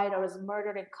died or was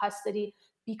murdered in custody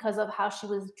because of how she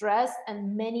was dressed.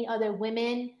 And many other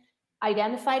women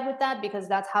identified with that because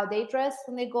that's how they dress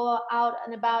when they go out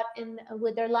and about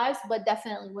with their lives. But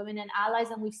definitely women and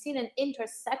allies. And we've seen an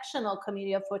intersectional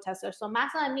community of protesters. So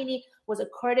Mahsa Amini was a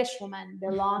Kurdish woman,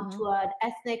 belonged to an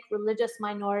ethnic religious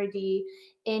minority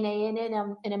in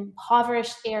an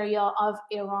impoverished area of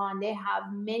Iran. They have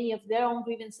many of their own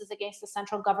grievances against the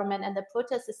central government, and the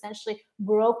protests essentially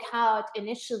broke out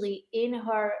initially in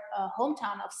her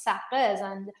hometown of Saqqez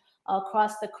and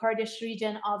across the Kurdish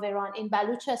region of Iran. In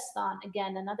Baluchistan,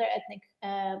 again, another ethnic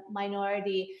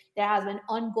minority, there has been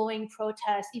ongoing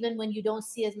protests. Even when you don't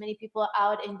see as many people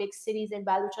out in big cities, in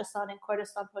Baluchistan and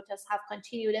Kurdistan, protests have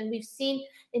continued. And we've seen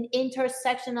an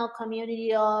intersectional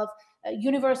community of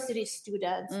university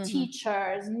students,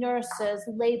 teachers, nurses,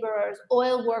 laborers,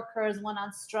 oil workers went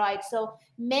on strike. So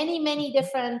many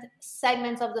different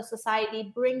segments of the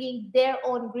society bringing their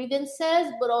own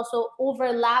grievances, but also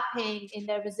overlapping in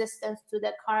their resistance to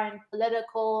the current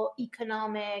political,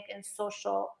 economic, and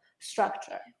social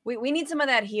structure. We need some of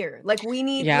that here. Like we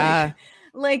need,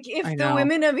 like if the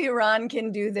women of Iran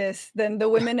can do this, then the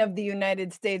women of the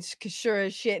United States sure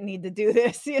as shit need to do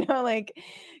this. We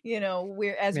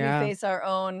face our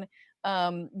own,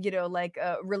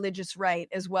 religious right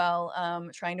as well,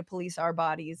 trying to police our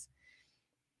bodies.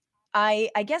 I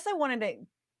guess I wanted to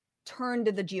turn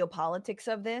to the geopolitics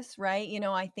of this, right?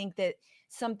 I think that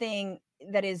something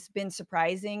that has been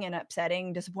surprising and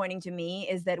upsetting, disappointing to me,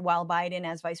 is that while Biden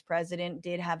as vice president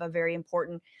did have a very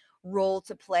important role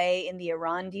to play in the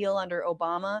Iran deal under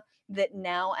Obama, that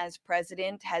now as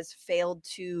president has failed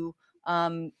to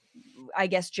I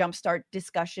guess, jumpstart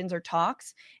discussions or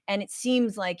talks. And it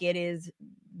seems like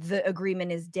the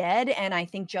agreement is dead. And I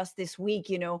think just this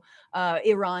week,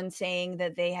 Iran saying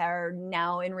that they are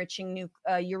now enriching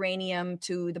uranium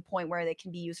to the point where they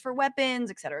can be used for weapons,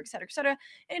 et cetera, et cetera, et cetera.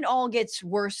 And it all gets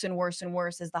worse and worse and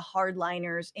worse as the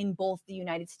hardliners in both the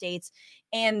United States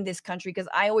and this country. Because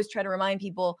I always try to remind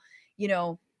people,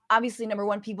 obviously, number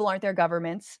one, people aren't their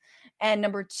governments. And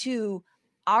number two,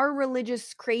 our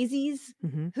religious crazies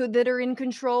that are in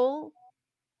control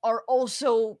are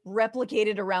also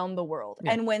replicated around the world.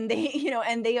 Yeah. And when they,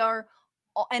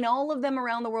 and all of them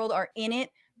around the world are in it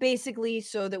basically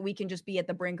so that we can just be at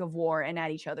the brink of war and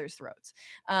at each other's throats.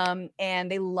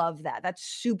 And they love that. That's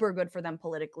super good for them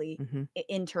politically,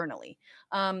 internally.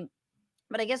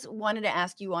 But I guess wanted to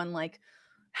ask you on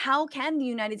how can the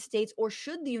United States, or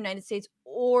should the United States,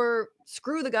 or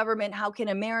screw the government, how can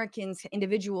Americans,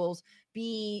 individuals,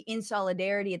 be in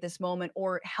solidarity at this moment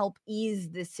or help ease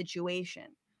this situation?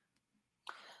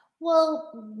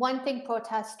 Well, one thing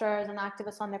protesters and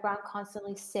activists on the ground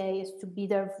constantly say is to be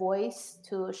their voice,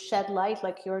 to shed light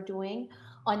like you're doing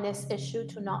on this issue,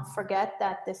 to not forget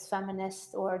that this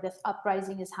feminist or this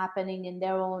uprising is happening in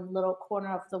their own little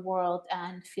corner of the world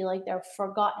and feel like they're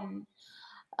forgotten.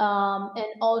 And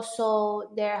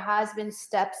also there has been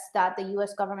steps that the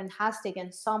US government has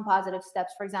taken, some positive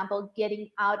steps, for example,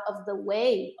 getting out of the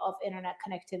way of internet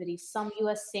connectivity. Some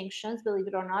US sanctions, believe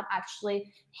it or not,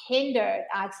 actually hindered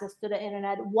access to the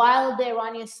internet, while the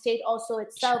Iranian state also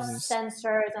itself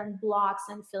censors and blocks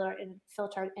and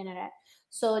filtered internet.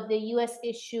 So the US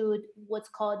issued what's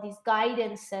called these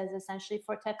guidances, essentially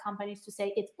for tech companies to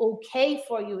say it's okay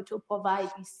for you to provide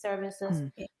these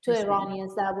services to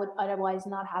Iranians that would otherwise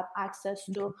not have access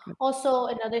to. Also,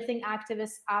 another thing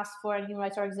activists ask for in human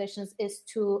rights organizations is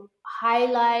to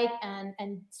highlight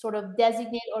and sort of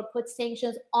designate or put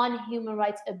sanctions on human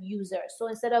rights abusers. So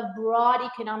instead of broad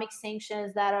economic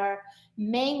sanctions that are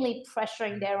mainly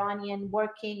pressuring the Iranian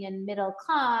working and middle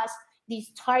class,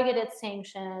 these targeted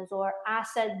sanctions or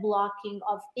asset blocking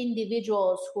of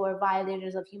individuals who are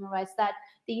violators of human rights, that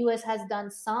the US has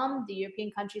done some, the European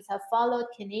countries have followed,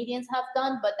 Canadians have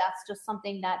done, but that's just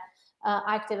something that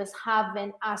activists have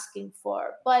been asking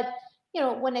for. But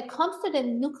when it comes to the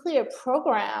nuclear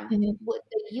program, with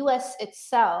the US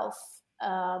itself,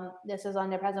 this is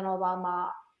under President Obama,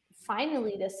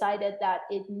 finally decided that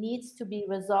it needs to be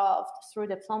resolved through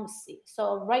diplomacy.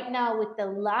 So right now, with the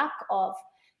lack of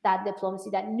that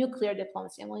diplomacy, that nuclear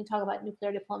diplomacy, I'm only talking about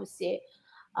nuclear diplomacy,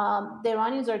 the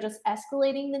Iranians are just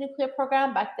escalating the nuclear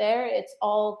program back there. It's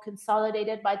all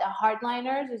consolidated by the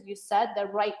hardliners, as you said, the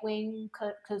right-wing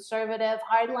conservative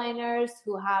hardliners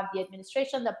who have the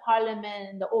administration, the parliament,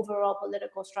 and the overall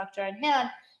political structure in hand.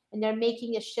 And they're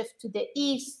making a shift to the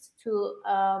east, to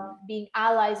being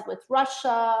allies with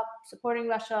Russia, supporting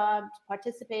Russia,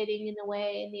 participating in a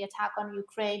way in the attack on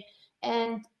Ukraine,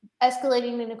 and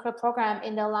escalating the nuclear program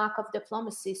in the lack of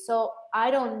diplomacy. So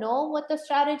I don't know what the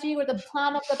strategy or the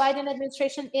plan of the Biden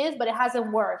administration is, but it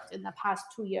hasn't worked in the past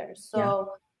 2 years.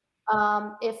 So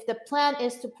if the plan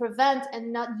is to prevent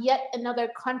and not yet another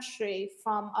country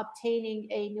from obtaining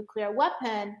a nuclear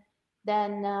weapon,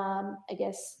 then I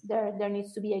guess there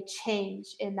needs to be a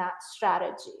change in that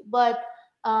strategy. But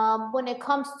when it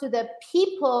comes to the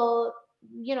people,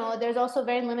 there's also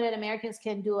very limited Americans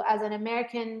can do. As an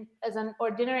American, as an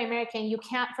ordinary American, you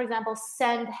can't, for example,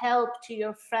 send help to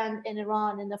your friend in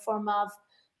Iran in the form of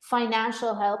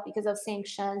financial help because of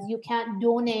sanctions. You can't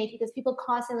donate because people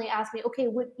constantly ask me, okay,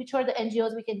 which are the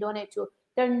NGOs we can donate to?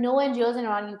 There are no NGOs in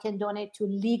Iran you can donate to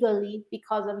legally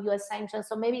because of US sanctions.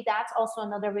 So maybe that's also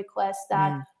another request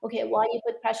that, okay, while you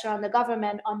put pressure on the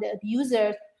government, on the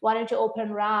abusers, why don't you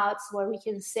open routes where we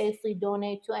can safely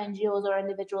donate to NGOs or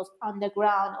individuals on the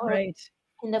ground, or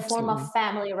in the form of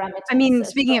family remittances? I mean,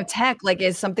 speaking of tech,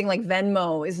 is something like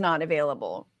Venmo is not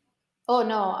available? Oh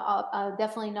no,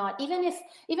 definitely not. Even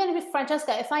if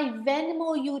Francesca, if I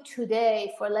Venmo you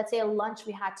today for, let's say, a lunch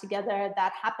we had together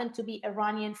that happened to be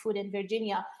Iranian food in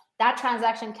Virginia, that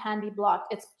transaction can be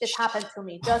blocked. It's happened to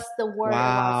me. Just the word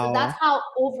around. So that's how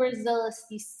overzealous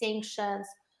these sanctions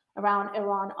around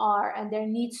Iran are, and there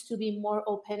needs to be more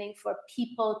opening for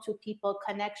people-to-people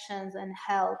connections and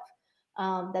help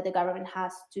that the government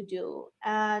has to do.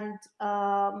 And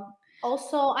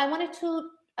also, I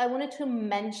wanted to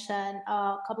mention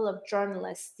a couple of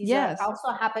journalists. These also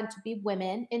happen to be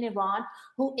women in Iran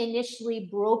who initially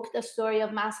broke the story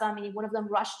of Mahsa Amini. One of them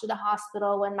rushed to the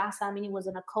hospital when Mahsa Amini was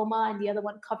in a coma, and the other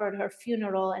one covered her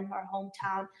funeral in her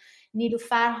hometown.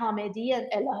 Nilufar Hamedi and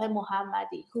Elahe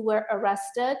Mohammadi, who were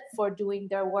arrested for doing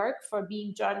their work, for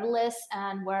being journalists,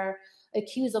 and were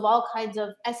accused of all kinds of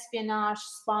espionage,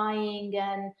 spying,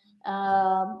 and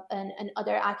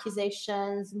other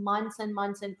accusations, months and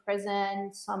months in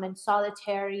prison, some in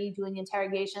solitary doing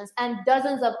interrogations, and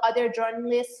dozens of other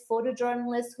journalists,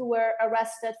 photojournalists who were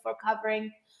arrested for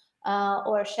covering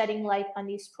or shedding light on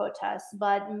these protests.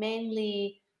 But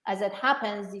mainly, as it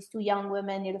happens, these two young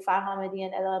women, Nilufar Hamidi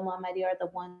and Ella Mohammadi, are the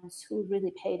ones who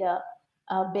really paid a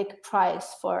big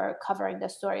price for covering the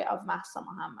story of Mahsa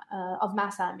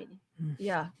Amini.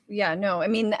 Yeah, no, I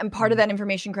mean, and part of that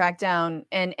information crackdown,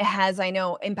 and it has, I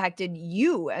know, impacted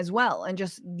you as well, and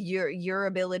just your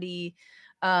ability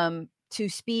to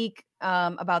speak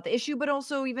about the issue, but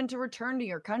also even to return to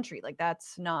your country. Like,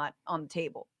 that's not on the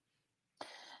table.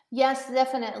 Yes,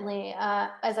 definitely.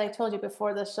 As I told you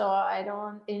before the show, I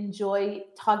don't enjoy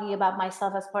talking about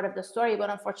myself as part of the story, but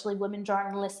unfortunately, women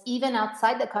journalists, even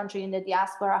outside the country in the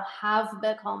diaspora, have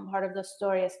become part of the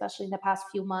story, especially in the past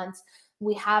few months.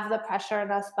 We have the pressure on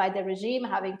us by the regime,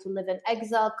 having to live in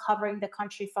exile, covering the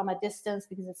country from a distance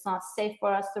because it's not safe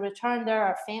for us to return there.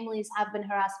 Our families have been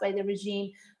harassed by the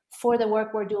regime for the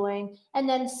work we're doing. And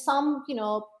then some,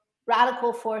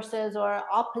 radical forces or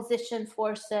opposition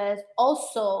forces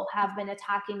also have been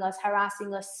attacking us,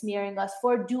 harassing us, smearing us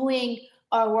for doing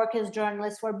our work as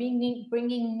journalists, for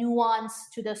bringing nuance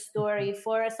to the story,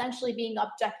 for essentially being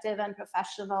objective and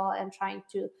professional and trying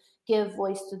to give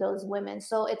voice to those women.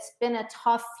 So it's been a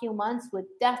tough few months with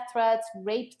death threats,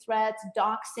 rape threats,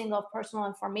 doxing of personal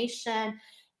information,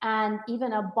 and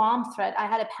even a bomb threat. I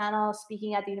had a panel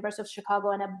speaking at the University of Chicago,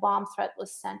 and a bomb threat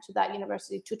was sent to that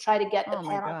university to try to get the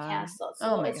panel canceled.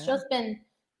 So it's just been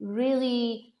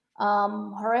really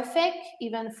horrific,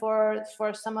 even for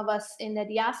some of us in the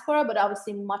diaspora, but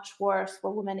obviously much worse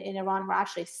for women in Iran who are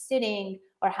actually sitting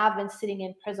or have been sitting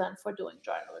in prison for doing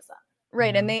journalism.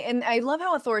 Right. And I love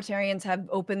how authoritarians have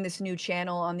opened this new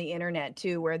channel on the internet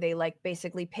too, where they like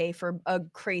basically pay for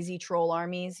crazy troll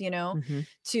armies,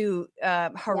 to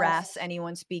harass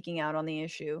anyone speaking out on the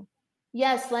issue.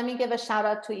 Yes, let me give a shout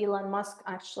out to Elon Musk,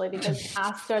 actually, because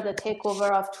after the takeover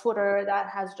of Twitter, that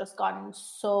has just gotten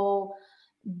so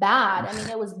bad. I mean,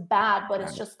 it was bad, but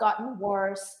it's just gotten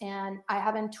worse. And I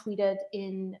haven't tweeted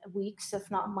in weeks,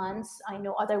 if not months. I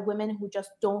know other women who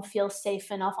just don't feel safe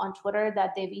enough on Twitter,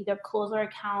 that they've either closed their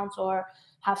accounts or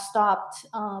have stopped,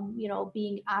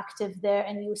 being active there.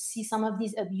 And you see some of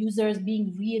these abusers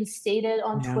being reinstated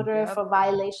on Twitter for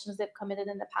violations they've committed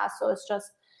in the past. So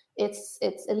it's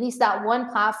at least that one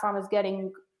platform is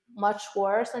getting much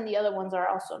worse, and the other ones are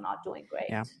also not doing great.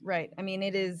 Yeah, right. I mean,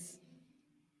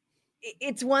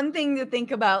 it's one thing to think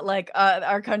about like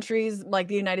our country's, like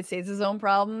the United States' own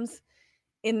problems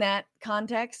in that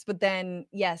context, but then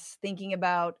yes, thinking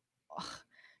about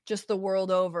just the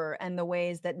world over and the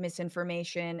ways that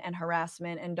misinformation and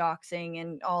harassment and doxing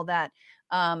and all that,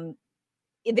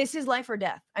 this is life or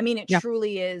death. I mean, it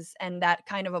truly is. And that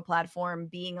kind of a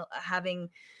platform, having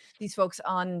these folks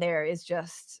on there is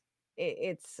just,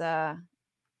 it's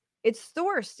the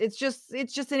worst. It's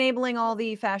just enabling all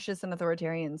the fascists and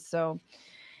authoritarians. So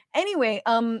anyway,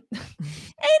 anywho,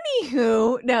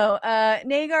 no,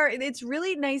 Negar, it's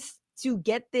really nice to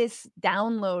get this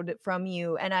download from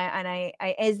you. And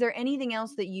I is there anything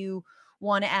else that you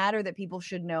want to add or that people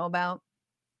should know about?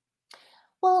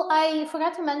 Well, I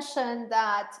forgot to mention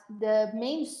that the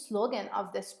main slogan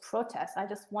of this protest, I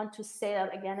just want to say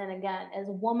that again and again, is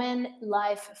Woman,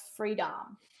 Life,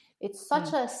 Freedom. It's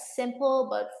such a simple,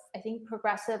 but I think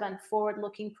progressive and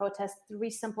forward-looking protest. 3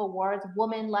 simple words: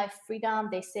 woman, life, freedom.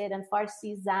 They say it in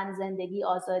Farsi, Zan, Zendegi,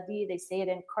 Azadi. They say it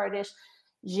in Kurdish,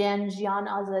 Jan, Jian,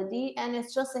 Azadi. And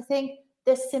it's just, I think,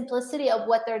 this simplicity of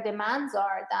what their demands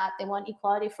are, that they want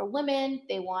equality for women,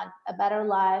 they want a better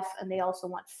life, and they also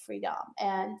want freedom.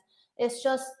 And it's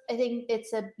just, I think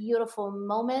it's a beautiful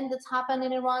moment that's happened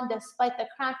in Iran, despite the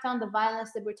crackdown, the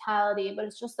violence, the brutality. But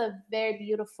it's just a very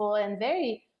beautiful and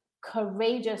very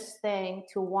courageous thing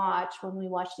to watch when we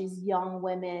watch these young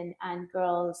women and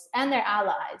girls and their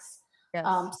allies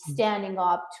standing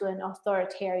up to an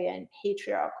authoritarian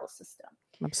patriarchal system.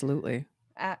 Absolutely.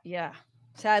 Yeah.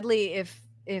 Sadly,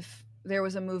 if there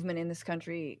was a movement in this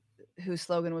country whose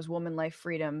slogan was Woman, Life,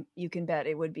 Freedom, you can bet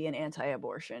it would be an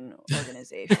anti-abortion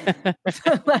organization.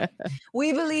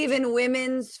 We believe in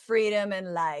women's freedom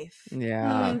and life.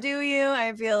 Yeah. Do you?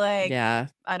 I feel like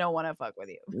I don't want to fuck with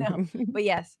you. No. But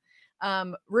yes,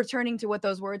 returning to what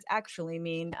those words actually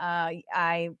mean,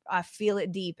 I feel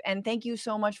it deep. And thank you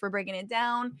so much for breaking it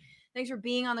down. Thanks for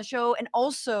being on the show. And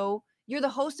also, you're the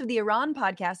host of the Iran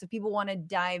podcast. If people want to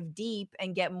dive deep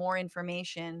and get more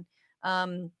information,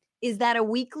 is that a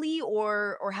weekly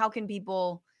or how can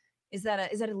people Is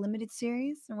that a limited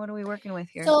series, or what are we working with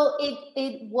here? So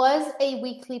it was a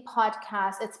weekly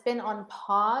podcast. It's been on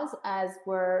pause as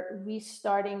we're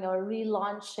restarting or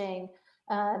relaunching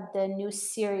the new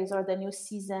series or the new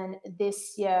season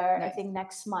this year. Nice. I think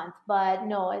next month. But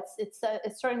no, it's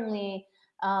certainly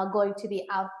going to be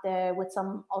out there with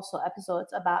some also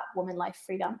episodes about women, life,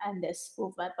 freedom, and this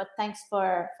movement. But thanks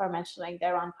for mentioning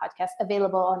they're on podcast,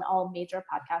 available on all major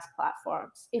podcast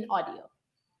platforms in audio.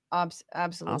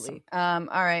 Absolutely. Awesome.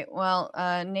 All right. Well,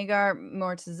 Negar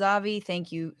Mortavazi,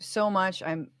 thank you so much.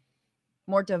 I'm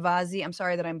Mortavazi. I'm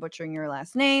sorry that I'm butchering your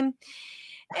last name.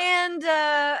 And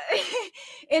and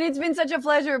it's been such a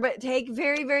pleasure, but take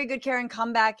very, very good care and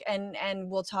come back and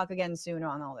we'll talk again soon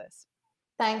on all this.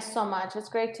 Thanks so much. It's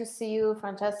great to see you,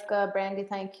 Francesca, Brandie.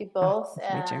 Thank you both,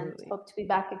 and hope to be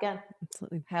back again.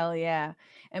 Absolutely. Hell yeah.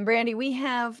 And Brandie, we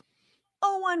have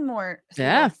one more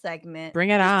segment.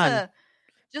 Bring it on.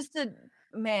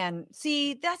 Man,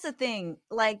 see, that's the thing.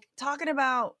 Like, talking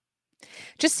about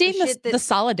just seeing the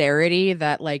solidarity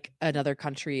that like another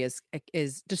country is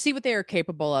to see what they are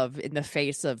capable of in the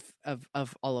face of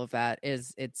all of that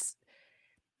it's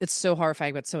so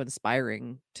horrifying but so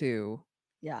inspiring too.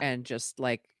 Yeah. And just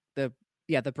like the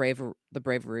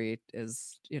bravery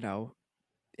is,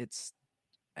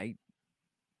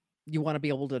 you want to be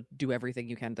able to do everything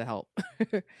you can to help.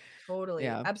 Totally.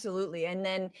 Yeah. Absolutely.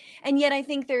 And yet I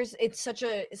think it's such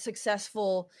a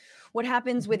successful, what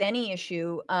happens with any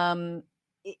issue,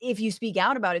 if you speak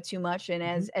out about it too much, and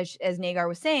as Negar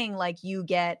was saying, like, you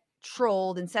get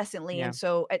trolled incessantly. Yeah. And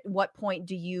so at what point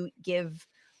do you give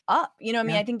up? You know what I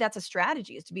mean? I think that's a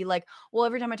strategy, is to be like, well,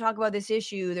 every time I talk about this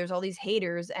issue, there's all these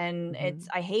haters, and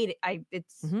I hate it.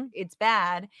 It's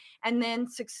bad. And then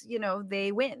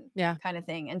they win, kind of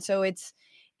thing. And so it's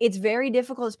very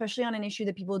difficult, especially on an issue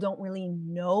that people don't really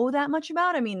know that much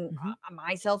about. I mean,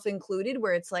 myself included,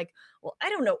 where it's like, well, I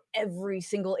don't know every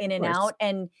single in and out.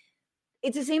 And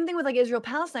it's the same thing with like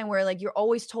Israel-Palestine, where like you're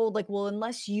always told like, well,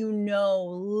 unless you know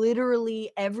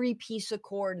literally every piece of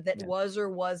cord that was or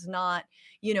was not,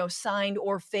 signed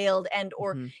or failed, and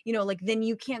or like, then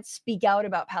you can't speak out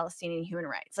about Palestinian human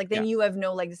rights. Like, then you have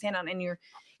no leg to stand on, and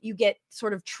you get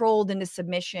sort of trolled into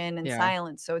submission and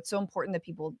silence. So it's so important that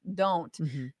people don't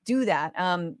do that.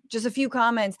 Just a few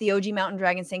comments. The OG Mountain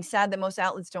Dragon saying, sad that most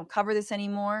outlets don't cover this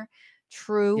anymore.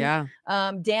 True. Yeah.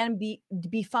 Dan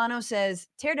Bifano says,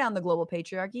 tear down the global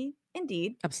patriarchy.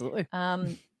 Indeed. Absolutely.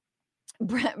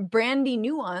 Brandie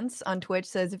Nuance on Twitch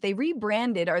says, if they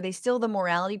rebranded, are they still the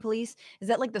morality police? Is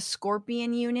that like the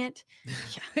Scorpion unit?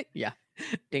 Yeah.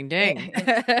 Ding ding.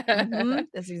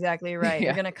 That's exactly right.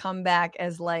 They're going to come back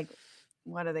as like,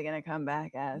 what are they going to come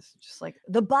back as? Just like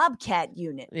the Bobcat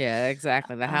unit. Yeah,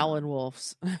 exactly. The Howlin'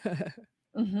 Wolves.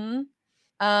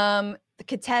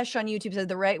 Katesh on YouTube says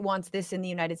the right wants this in the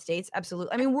United States.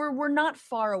 Absolutely. I mean, we're not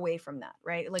far away from that,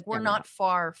 right? Like, we're not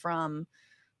far from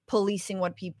policing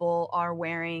what people are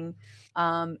wearing,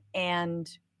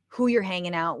 and who you're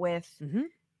hanging out with.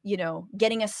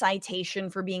 Getting a citation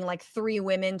for being like 3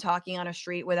 women talking on a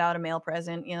street without a male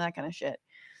present, that kind of shit.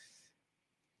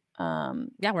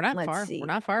 We're not far. We're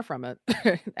not far from it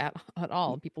at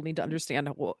all. People need to understand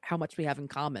how much we have in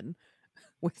common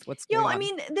with what's going on. I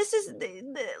mean, this is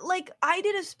like, I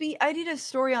did a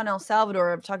story on El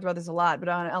Salvador. I've talked about this a lot, but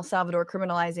on El Salvador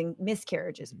criminalizing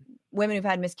miscarriages. Women who've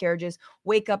had miscarriages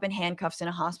wake up in handcuffs in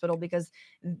a hospital because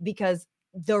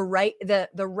the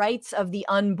rights of the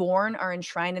unborn are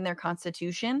enshrined in their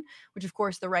constitution, which of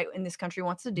course the right in this country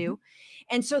wants to do.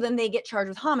 And so then they get charged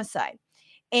with homicide.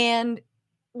 And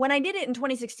when I did it in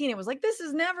 2016, it was like, this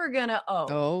is never gonna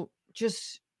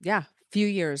few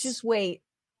years. Just wait.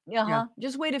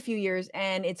 Just wait a few years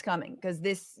and it's coming, because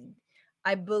this,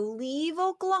 I believe,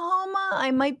 Oklahoma,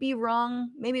 I might be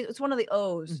wrong, maybe it's one of the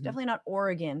O's, definitely not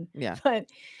Oregon. But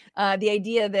the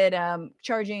idea that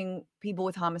charging people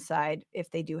with homicide if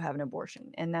they do have an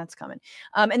abortion, and that's coming.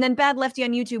 And then Bad Lefty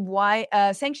on YouTube, why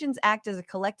sanctions act as a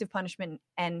collective punishment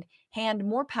and hand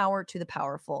more power to the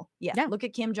powerful. Look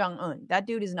at Kim Jong-un. That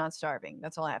dude is not starving.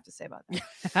 That's all I have to say about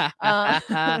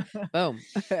that. Boom.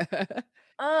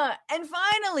 And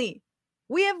finally,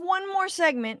 we have one more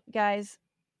segment, guys,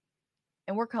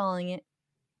 and we're calling it,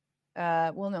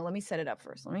 well, no, let me set it up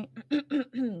first.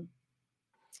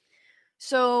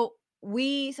 So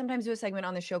we sometimes do a segment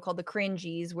on the show called The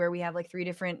Cringies, where we have like 3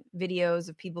 different videos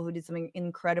of people who did something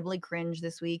incredibly cringe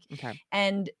this week. Okay.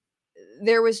 And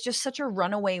there was just such a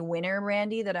runaway winner,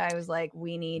 Brandie, that I was like,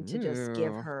 we need to just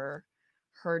give her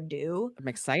due. I'm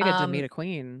excited to meet a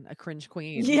cringe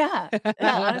queen. Yeah,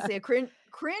 honestly, a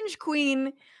cringe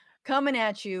queen coming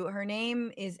at you. Her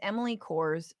name is Emily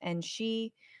Kors, and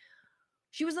she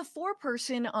She was a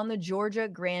foreperson on the Georgia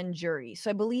grand jury. So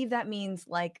I believe that means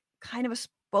like kind of a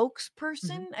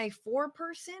spokesperson, a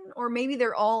foreperson, or maybe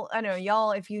they're all, I don't know,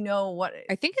 y'all, if you know what.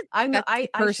 I think that's the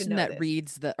person that this.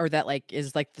 reads or that like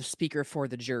is like the speaker for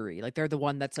the jury. Like they're the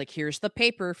one that's like, here's the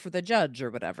paper for the judge or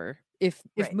whatever. If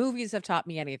movies have taught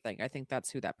me anything, I think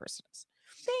that's who that person is.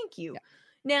 Thank you. Yeah.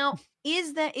 Now,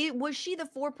 was she the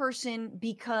foreperson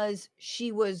because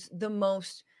she was the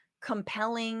most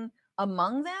compelling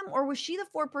among them, or was she the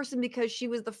foreperson because she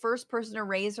was the first person to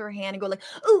raise her hand and go like,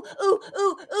 ooh, ooh,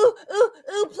 ooh, ooh, ooh,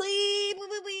 ooh, please?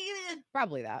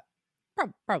 Probably that.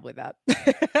 Probably that. Well,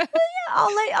 yeah,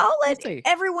 I'll let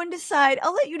everyone decide.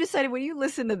 I'll let you decide when you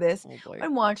listen to this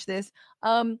and watch this.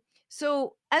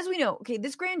 So as we know, okay,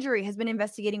 this grand jury has been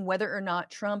investigating whether or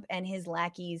not Trump and his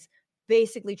lackeys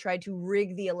basically tried to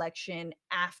rig the election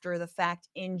after the fact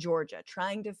in Georgia,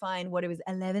 trying to find what it was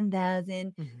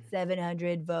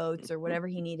 11,700 votes or whatever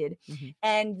he needed.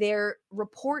 And their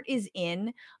report is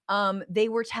in. They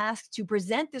were tasked to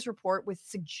present this report with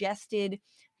suggested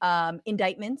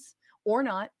indictments or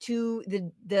not to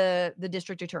the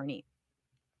district attorney.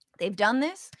 They've done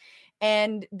this,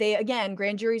 and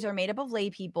grand juries are made up of lay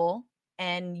people,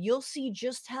 and you'll see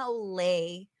just how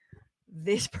lay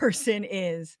this person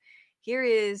is. Here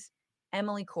is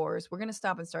Emily Kors. We're going to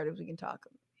stop and start as we can talk.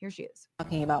 Here she is.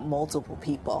 Talking about multiple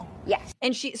people. Yes.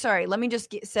 And let me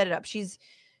just set it up. She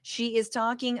is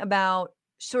talking about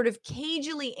sort of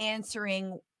cagily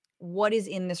answering what is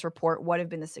in this report. What have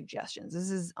been the suggestions? This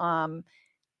is NBC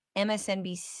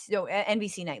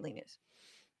Nightly News.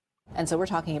 And so we're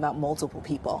talking about multiple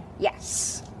people.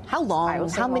 Yes. How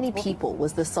many people?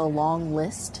 Was this a long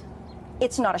list?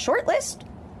 It's not a short list.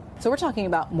 So we're talking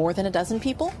about more than a dozen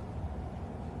people?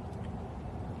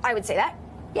 I would say that.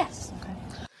 Yes.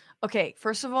 Okay.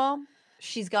 First of all,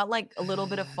 she's got like a little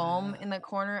bit of foam in the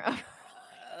corner.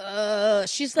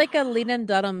 She's like a Lena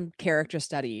Dunham character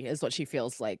study is what she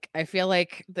feels like. I feel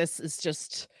like this is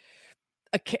just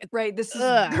this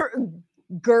is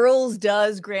Girls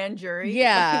Does grand jury.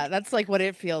 Yeah, that's like what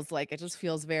it feels like. It just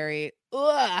feels very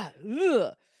Now,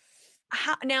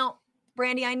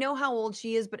 Brandie, I know how old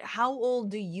she is, but how old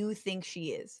do you think she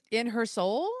is in her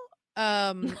soul?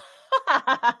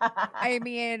 I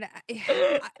mean,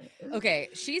 okay,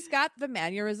 she's got the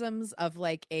mannerisms of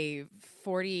like a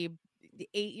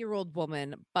 48-year-old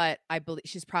woman, but I believe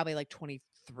she's probably like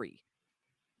 23.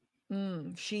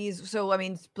 She's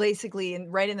basically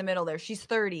right in the middle there. She's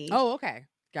 30. Oh, okay.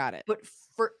 Got it. But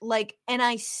and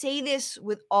I say this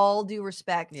with all due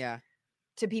respect to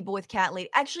people with cat lady.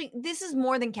 Actually, this is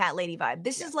more than cat lady vibe.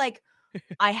 This is like,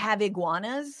 I have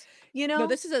iguanas, you know? No,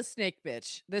 this is a snake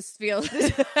bitch. This feels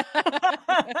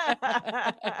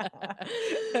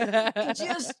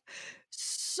just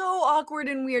so awkward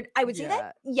and weird. I would say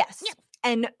that. Yes. Yeah.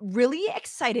 And really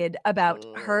excited about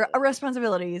her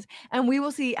responsibilities. And we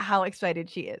will see how excited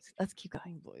she is. Let's keep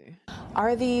going.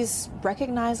 Are these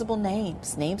recognizable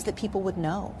names that people would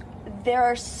know? There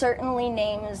are certainly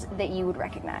names that you would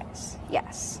recognize.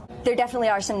 Yes. There definitely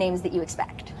are some names that you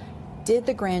expect. Did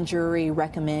the grand jury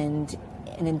recommend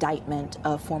an indictment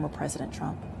of former President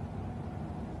Trump?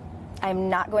 I'm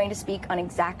not going to speak on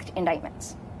exact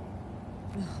indictments.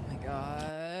 Oh my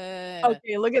God.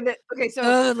 Okay, look at that. Okay,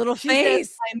 so little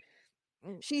face.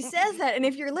 She says that, and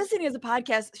if you're listening as a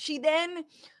podcast, she then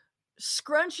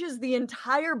scrunches the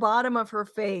entire bottom of her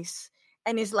face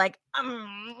and is like,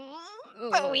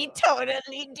 but we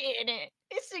totally did it.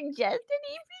 It suggested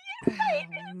he be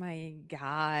indicted. Oh my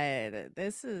God.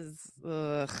 This is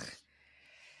Oh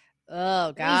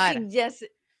God.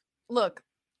 Look,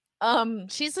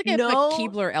 she's like if the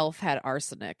Keebler elf had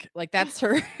arsenic. Like that's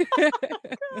her.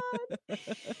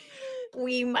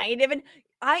 We might even.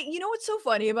 You know what's so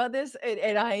funny about this?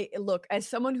 And I look, as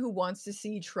someone who wants to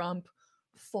see Trump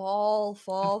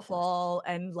fall,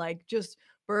 and like just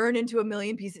burn into a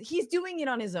million pieces. He's doing it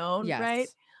on his own, right?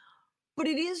 But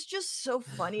it is just so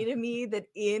funny to me that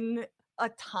in a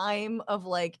time of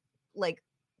like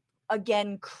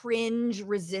again, cringe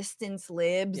resistance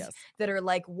libs that are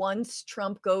like, once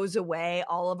Trump goes away,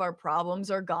 all of our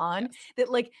problems are gone. That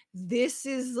like, this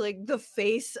is like the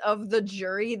face of the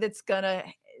jury that's gonna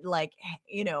like,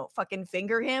 fucking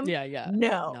finger him.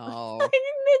 No.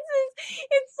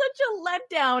 It's such a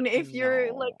letdown if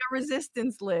you're like a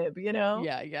resistance lib, No,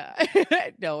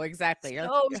 exactly.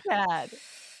 So sad.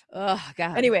 Oh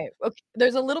God. Anyway, okay,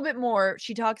 there's a little bit more.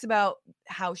 She talks about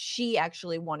how she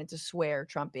actually wanted to swear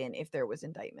Trump in if there was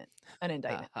an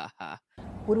indictment.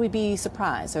 Would we be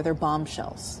surprised? Are there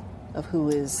bombshells of who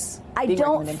is being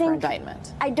recommended for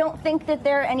indictment? I don't think that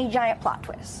there are any giant plot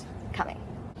twists coming.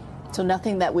 So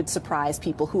nothing that would surprise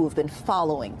people who have been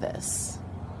following this.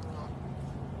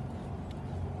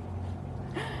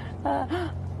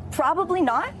 Probably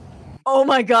not. Oh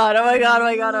my god! Oh my god! Oh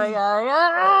my god! Oh my god!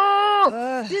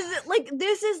 Oh!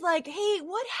 This is like, hey,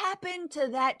 what happened to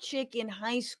that chick in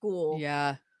high school?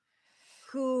 Yeah.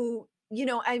 Who, you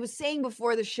know, I was saying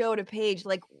before the show to Paige,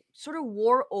 like, sort of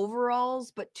wore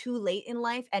overalls, but too late in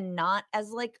life, and not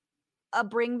as like a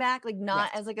bring back, like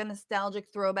not as like a nostalgic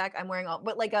throwback. I'm wearing all,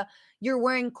 but like you're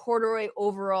wearing corduroy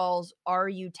overalls. Are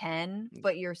you 10?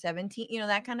 But you're 17. You know,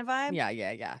 that kind of vibe.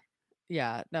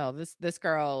 Yeah. No, this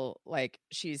girl, like,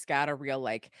 she's got a real,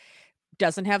 like,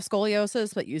 doesn't have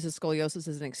scoliosis, but uses scoliosis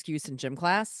as an excuse in gym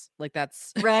class. Like,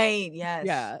 that's right.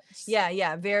 Yes.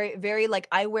 Yeah. Very, very, like,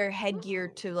 I wear headgear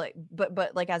to like,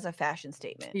 but like as a fashion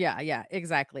statement. Yeah,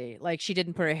 exactly. Like, she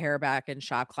didn't put her hair back in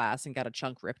shop class and got a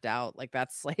chunk ripped out. Like,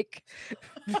 that's like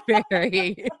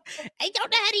very. I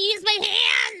don't know how to use my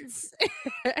hands.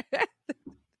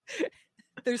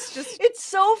 There's just, it's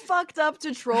so fucked up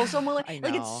to troll someone like it's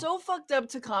know. so fucked up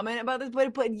to comment about this, but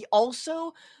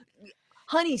also,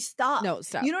 honey, stop. No,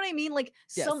 stop. You know what I mean? Like,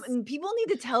 some people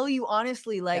need to tell you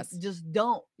honestly, like, just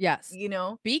don't. Yes. You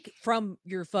know? Speak from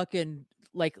your fucking,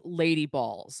 like, lady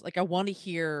balls. Like, I want to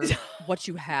hear what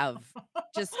you have.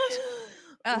 Just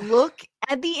look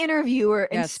at the interviewer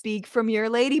and speak from your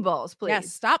lady balls, please.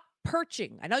 Yes, stop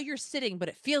perching. I know you're sitting, but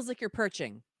it feels like you're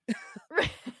perching.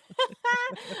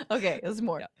 Okay, there's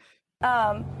more.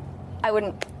 I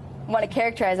wouldn't want to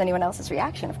characterize anyone else's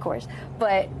reaction, of course,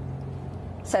 but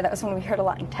so that was when we heard a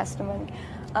lot in testimony.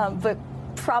 But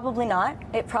probably not.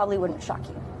 It probably wouldn't shock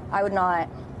you. I would not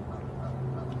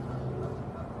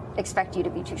expect you to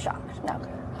be too shocked, no.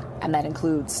 And that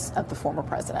includes the former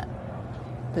president,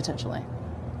 potentially.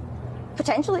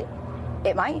 Potentially.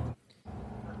 It might.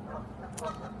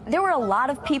 There were a lot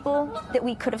of people that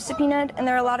we could have subpoenaed, and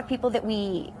there are a lot of people that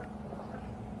we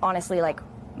honestly, like,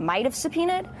 might have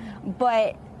subpoenaed,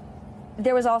 but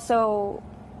there was also,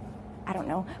 I don't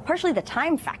know, partially the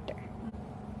time factor.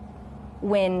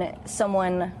 When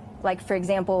someone, like, for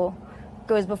example,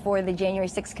 goes before the January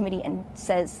 6th committee and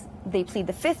says they plead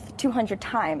the fifth 200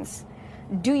 times,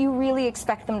 do you really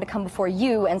expect them to come before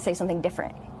you and say something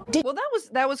different? Well,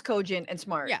 that was cogent and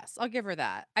smart. Yes, I'll give her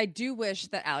that. I do wish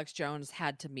that Alex Jones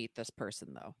had to meet this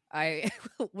person, though. I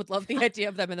would love the idea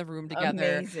of them in the room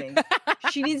together. Amazing.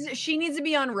 she needs to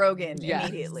be on Rogan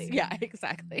immediately. Yeah,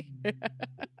 exactly.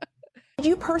 Did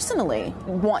you personally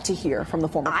want to hear from the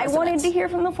former president? I wanted to hear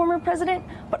from the former president,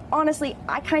 but honestly,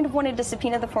 I kind of wanted to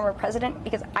subpoena the former president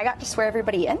because I got to swear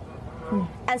everybody in.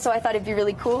 And so I thought it'd be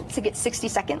really cool to get 60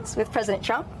 seconds with President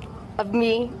Trump of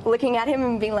me looking at him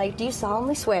and being like, do you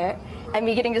solemnly swear? And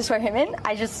me getting to swear him in.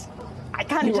 I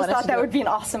kind of just thought that would be an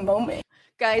awesome moment.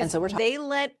 Guys, so they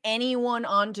let anyone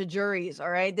onto juries, all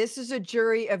right? This is a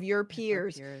jury of your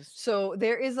peers. So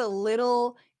there is a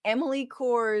little Emily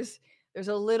Kors, there's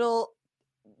a little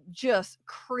just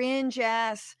cringe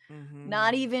ass,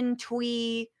 not even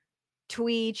twee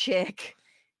chick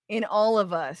in all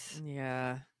of us.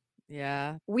 Yeah.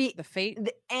 The fate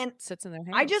and sits in their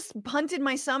hands. I just punted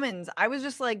my summons. I was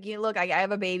just like, look, I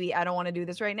have a baby. I don't want to do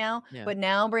this right now. Yeah. But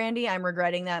now, Brandie, I'm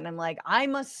regretting that. And I'm like, I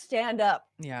must stand up.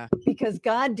 Yeah. Because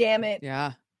God damn it.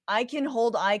 Yeah. I can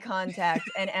hold eye contact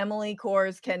and Emily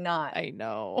Kors cannot. I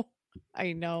know.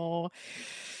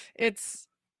 It's,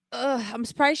 I'm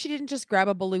surprised she didn't just grab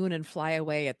a balloon and fly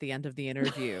away at the end of the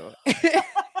interview.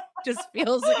 Just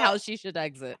feels like how she should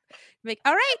exit. Like,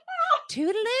 all right,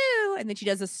 toodaloo. And then she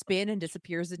does a spin and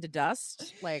disappears into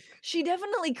dust. Like, she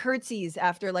definitely curtsies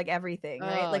after like everything,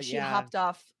 right? Like she hopped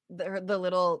off the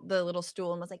little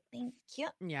stool and was like, thank you.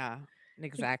 Yeah,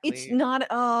 exactly. It's not,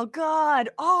 oh God.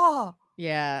 Oh.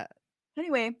 Yeah.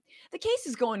 Anyway, the case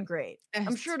is going great.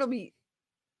 I'm sure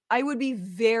I would be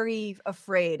very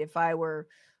afraid if I were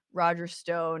Roger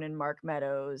Stone and Mark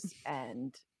Meadows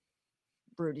and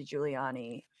Rudy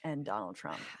Giuliani and Donald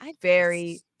Trump.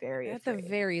 Very, very at afraid. The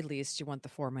very least, you want the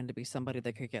foreman to be somebody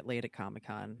that could get laid at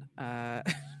Comic-Con.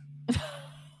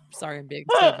 Sorry, I'm being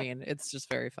so mean. It's just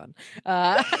very fun.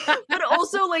 But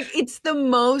also, like, it's the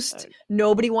most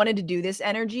nobody wanted to do this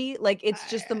energy. Like, it's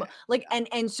just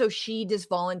and so she just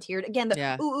volunteered again.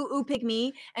 Ooh, pick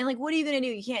me. And like, what are you gonna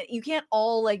do? You can't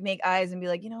all like make eyes and be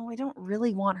like, I don't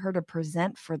really want her to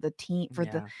present for the team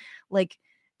the like.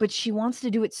 But she wants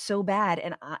to do it so bad,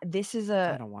 and I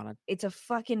don't want to. It's a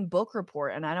fucking book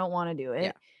report, and I don't want to do it.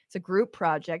 Yeah. It's a group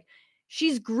project.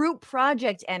 She's group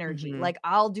project energy. Like,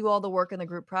 I'll do all the work in the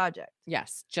group project.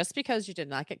 Yes, just because you did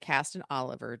not get cast in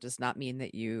Oliver does not mean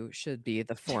that you should be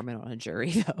the foreman on a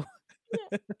jury, though.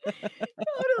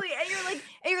 Totally. And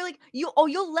you're like,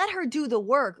 you'll let her do the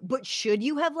work, but should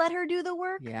you have let her do the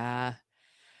work? Yeah.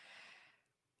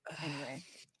 Anyway.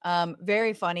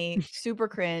 Very funny, super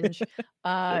cringe.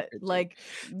 Like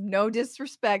no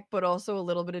disrespect, but also a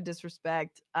little bit of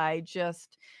disrespect. I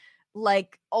just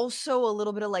like also a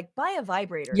little bit of like buy a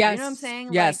vibrator. Yes. You know what I'm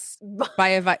saying? Yes.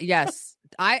 Like, yes.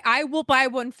 I will buy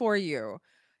one for you.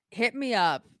 Hit me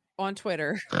up on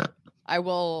Twitter. I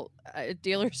will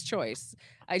dealer's choice.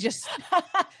 I just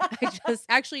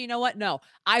actually, you know what? No,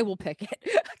 I will pick it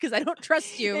because I don't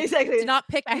trust you exactly. to not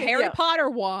pick a Harry Yeah. Potter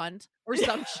wand or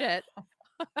some shit.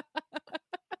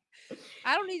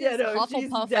 I don't need this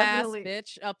Hufflepuff ass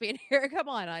bitch up in here. Come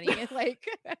on, honey. Like,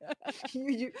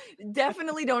 you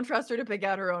definitely don't trust her to pick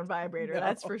out her own vibrator.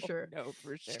 That's for sure. No,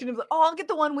 for sure. She's gonna be like, oh, I'll get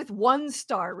the one with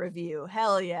 1-star review.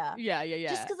 Hell yeah. Yeah.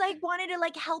 Just because I wanted to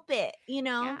like help it, you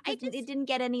know, it didn't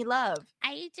get any love.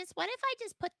 What if I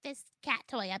just put this cat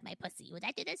toy on my pussy? Would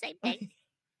that do the same thing?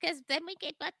 Because then we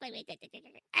get butt.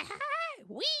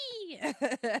 Wee.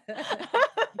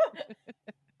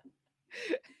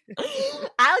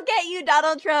 I'll get you,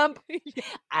 Donald Trump.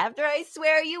 After I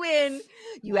swear you in,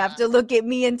 you have to look at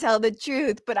me and tell the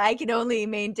truth, but I can only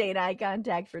maintain eye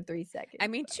contact for 3 seconds. I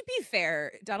mean, to be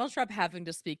fair, Donald Trump having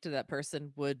to speak to that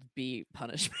person would be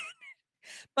punishment.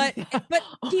 but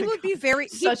he would be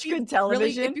such good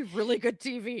television. It'd be really good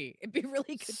TV. It'd be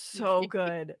really good. So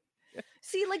good.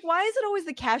 See, like, why is it always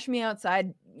the Cash Me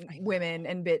Outside women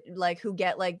and like who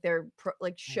get like their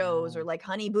like shows or like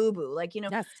Honey Boo Boo, like, you know,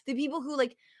 the people who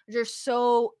like are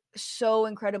so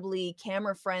incredibly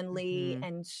camera friendly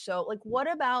and so like, what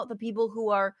about the people who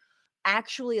are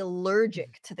actually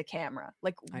allergic to the camera?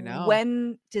 Like, I know.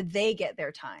 When did they get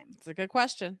their time? It's a good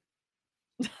question.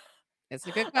 It's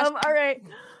a good question. All right.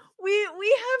 We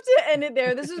have to end it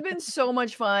there. This has been so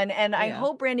much fun, and I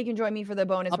hope Brandie can join me for the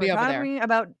bonus. We're talking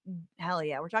about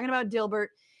we're talking about Dilbert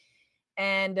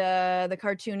and the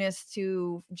cartoonist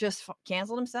who just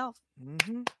canceled himself.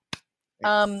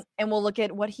 And we'll look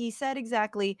at what he said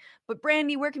exactly. But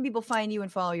Brandie, where can people find you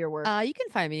and follow your work? You can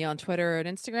find me on Twitter and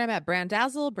Instagram at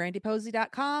Brandazzle,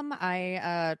 BrandiePosey.com.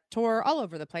 I tour all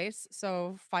over the place,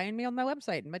 so find me on my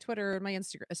website and my Twitter and my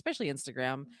Instagram, especially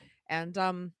Instagram. And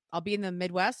I'll be in the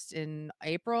Midwest in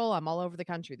April. I'm all over the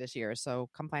country this year, so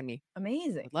come find me.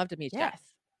 Amazing. I'd love to meet you. Yes.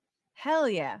 Hell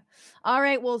yeah. All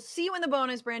right, we'll see you in the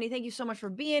bonus, Brandie. Thank you so much for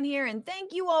being here, and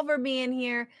thank you all for being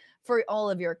here, for all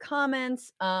of your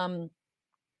comments. A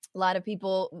lot of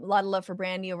people, a lot of love for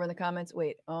Brandie over in the comments.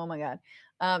 Wait, oh my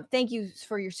God. Thank you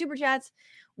for your super chats.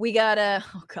 We got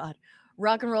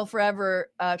Rock and Roll Forever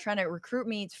trying to recruit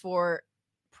me for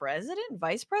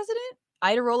vice president?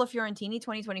 Iderola Fiorentini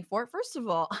 2024. First of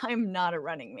all, I'm not a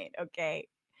running mate, okay?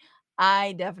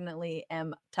 I definitely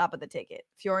am top of the ticket.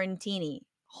 Fiorentini,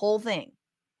 whole thing,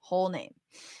 whole name.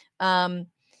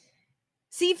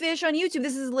 Seafish on YouTube.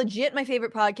 This is legit my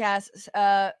favorite podcast.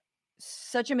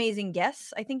 Such amazing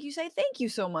guests, I think you say. Thank you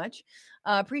so much.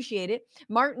 Appreciate it.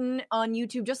 Martin on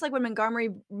YouTube, just like when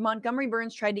Montgomery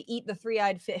Burns tried to eat the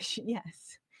three-eyed fish.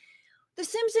 Yes. The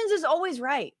Simpsons is always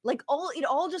right. Like it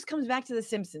all just comes back to The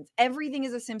Simpsons. Everything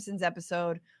is a Simpsons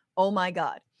episode. Oh my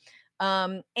God.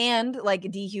 And like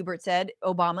D. Hubert said,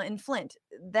 Obama and Flint.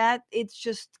 That it's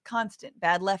just constant.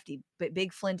 Bad lefty, but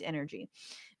big Flint energy.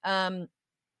 And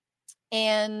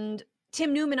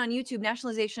Tim Newman on YouTube,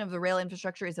 nationalization of the rail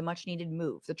infrastructure is a much needed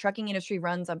move. The trucking industry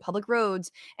runs on public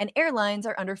roads and airlines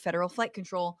are under federal flight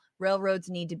control. Railroads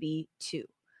need to be too.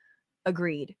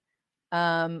 Agreed.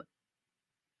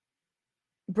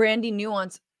 Brandie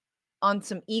nuance on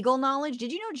some Eagle knowledge.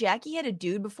 Did you know Jackie had a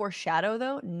dude before Shadow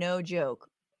though? No joke.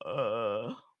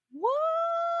 What?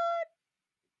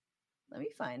 Let me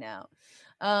find out.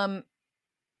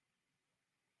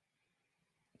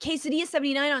 Quesadilla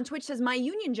 79 on Twitch says my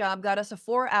union job got us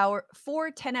four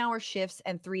 10-hour shifts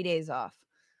and 3 days off.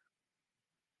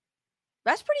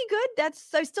 That's pretty good.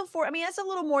 That's a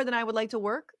little more than I would like to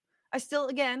work.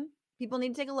 Again, people need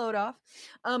to take a load off.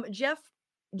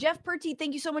 Jeff Purty,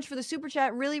 thank you so much for the super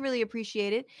chat. Really, really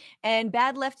appreciate it. And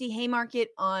Bad Lefty Haymarket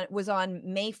was on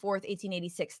May 4th,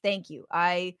 1886. Thank you.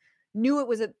 I knew it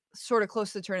was sort of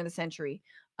close to the turn of the century,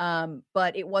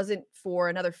 but it wasn't for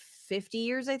another 50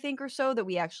 years, I think, or so that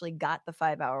we actually got the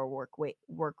 5-hour work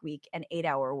week and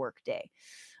 8-hour work day,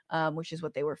 which is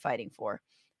what they were fighting for.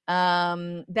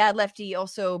 Bad Lefty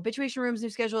also, Bitchuation Room's new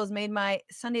schedule has made my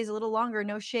Sundays a little longer.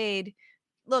 No shade.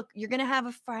 Look, you're going to have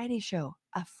a Friday show.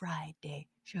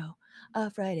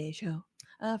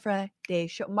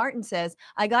 Martin says,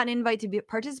 I got an invite to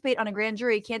participate on a grand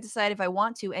jury. Can't decide if I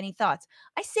want to. Any thoughts?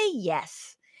 I say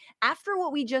yes. After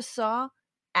what we just saw,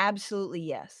 absolutely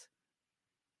yes.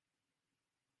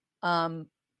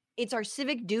 It's our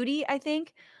civic duty, I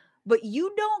think. but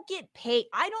you don't get paid.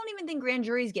 I don't even think grand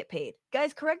juries get paid.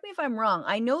 Guys, correct me if I'm wrong.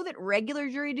 I know that regular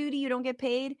jury duty, you don't get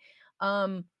paid.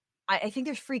 I think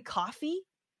there's free coffee.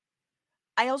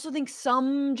 I also think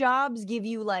some jobs give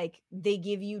you they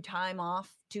give you time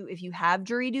off to if you have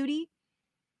jury duty.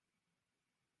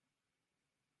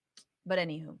 But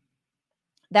anywho,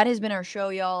 that has been our show,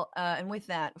 y'all. And with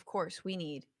that, of course, we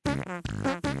need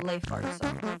Lay Fart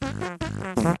song.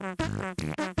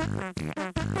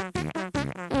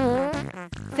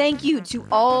 Thank you to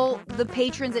all the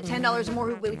patrons at $10 or more,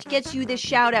 which gets you this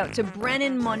shout out to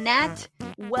Brennan Monat.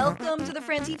 Welcome to the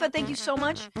Frantifa. Thank you so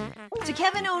much. To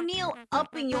Kevin O'Neill,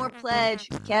 upping your pledge.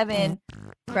 Kevin,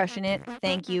 crushing it.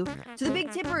 Thank you. To the big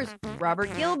tippers,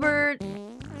 Robert Gilbert.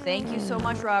 Thank you so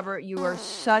much, Robert. You are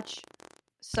such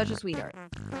a sweetheart.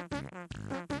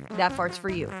 That fart's for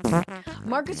you.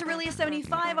 Marcus Aurelius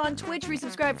 75 on Twitch.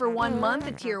 Resubscribe for 1 month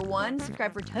at tier 1.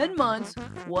 Subscribe for 10 months.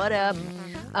 What up?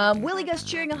 Willie Gus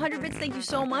cheering 100 bits. Thank you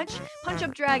so much. Punch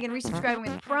Up Dragon resubscribing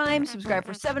with Prime. Subscribe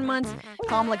for 7 months.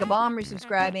 Calm Like a Bomb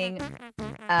resubscribing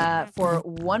for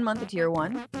 1 month at tier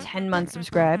 1. 10 months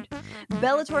subscribed.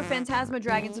 Bellator Phantasma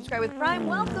Dragon subscribe with Prime.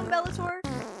 Welcome, Bellator.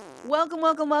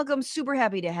 Welcome. Super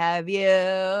happy to have you.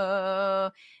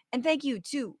 And thank you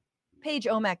to Paige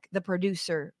Omek, the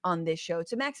producer on this show,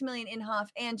 to Maximilian Inhofe,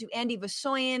 and to Andy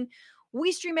Vasoyan.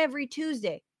 We stream every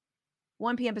Tuesday,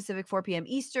 1 p.m. Pacific, 4 p.m.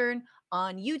 Eastern,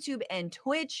 on YouTube and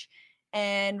Twitch.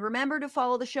 And remember to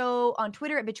follow the show on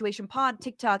Twitter at BituationPod,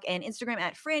 TikTok, and Instagram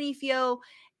at FrannyFio.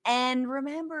 And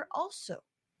remember also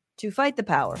to fight the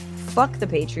power, fuck the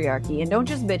patriarchy, and don't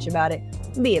just bitch about it,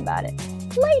 be about it.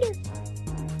 Later.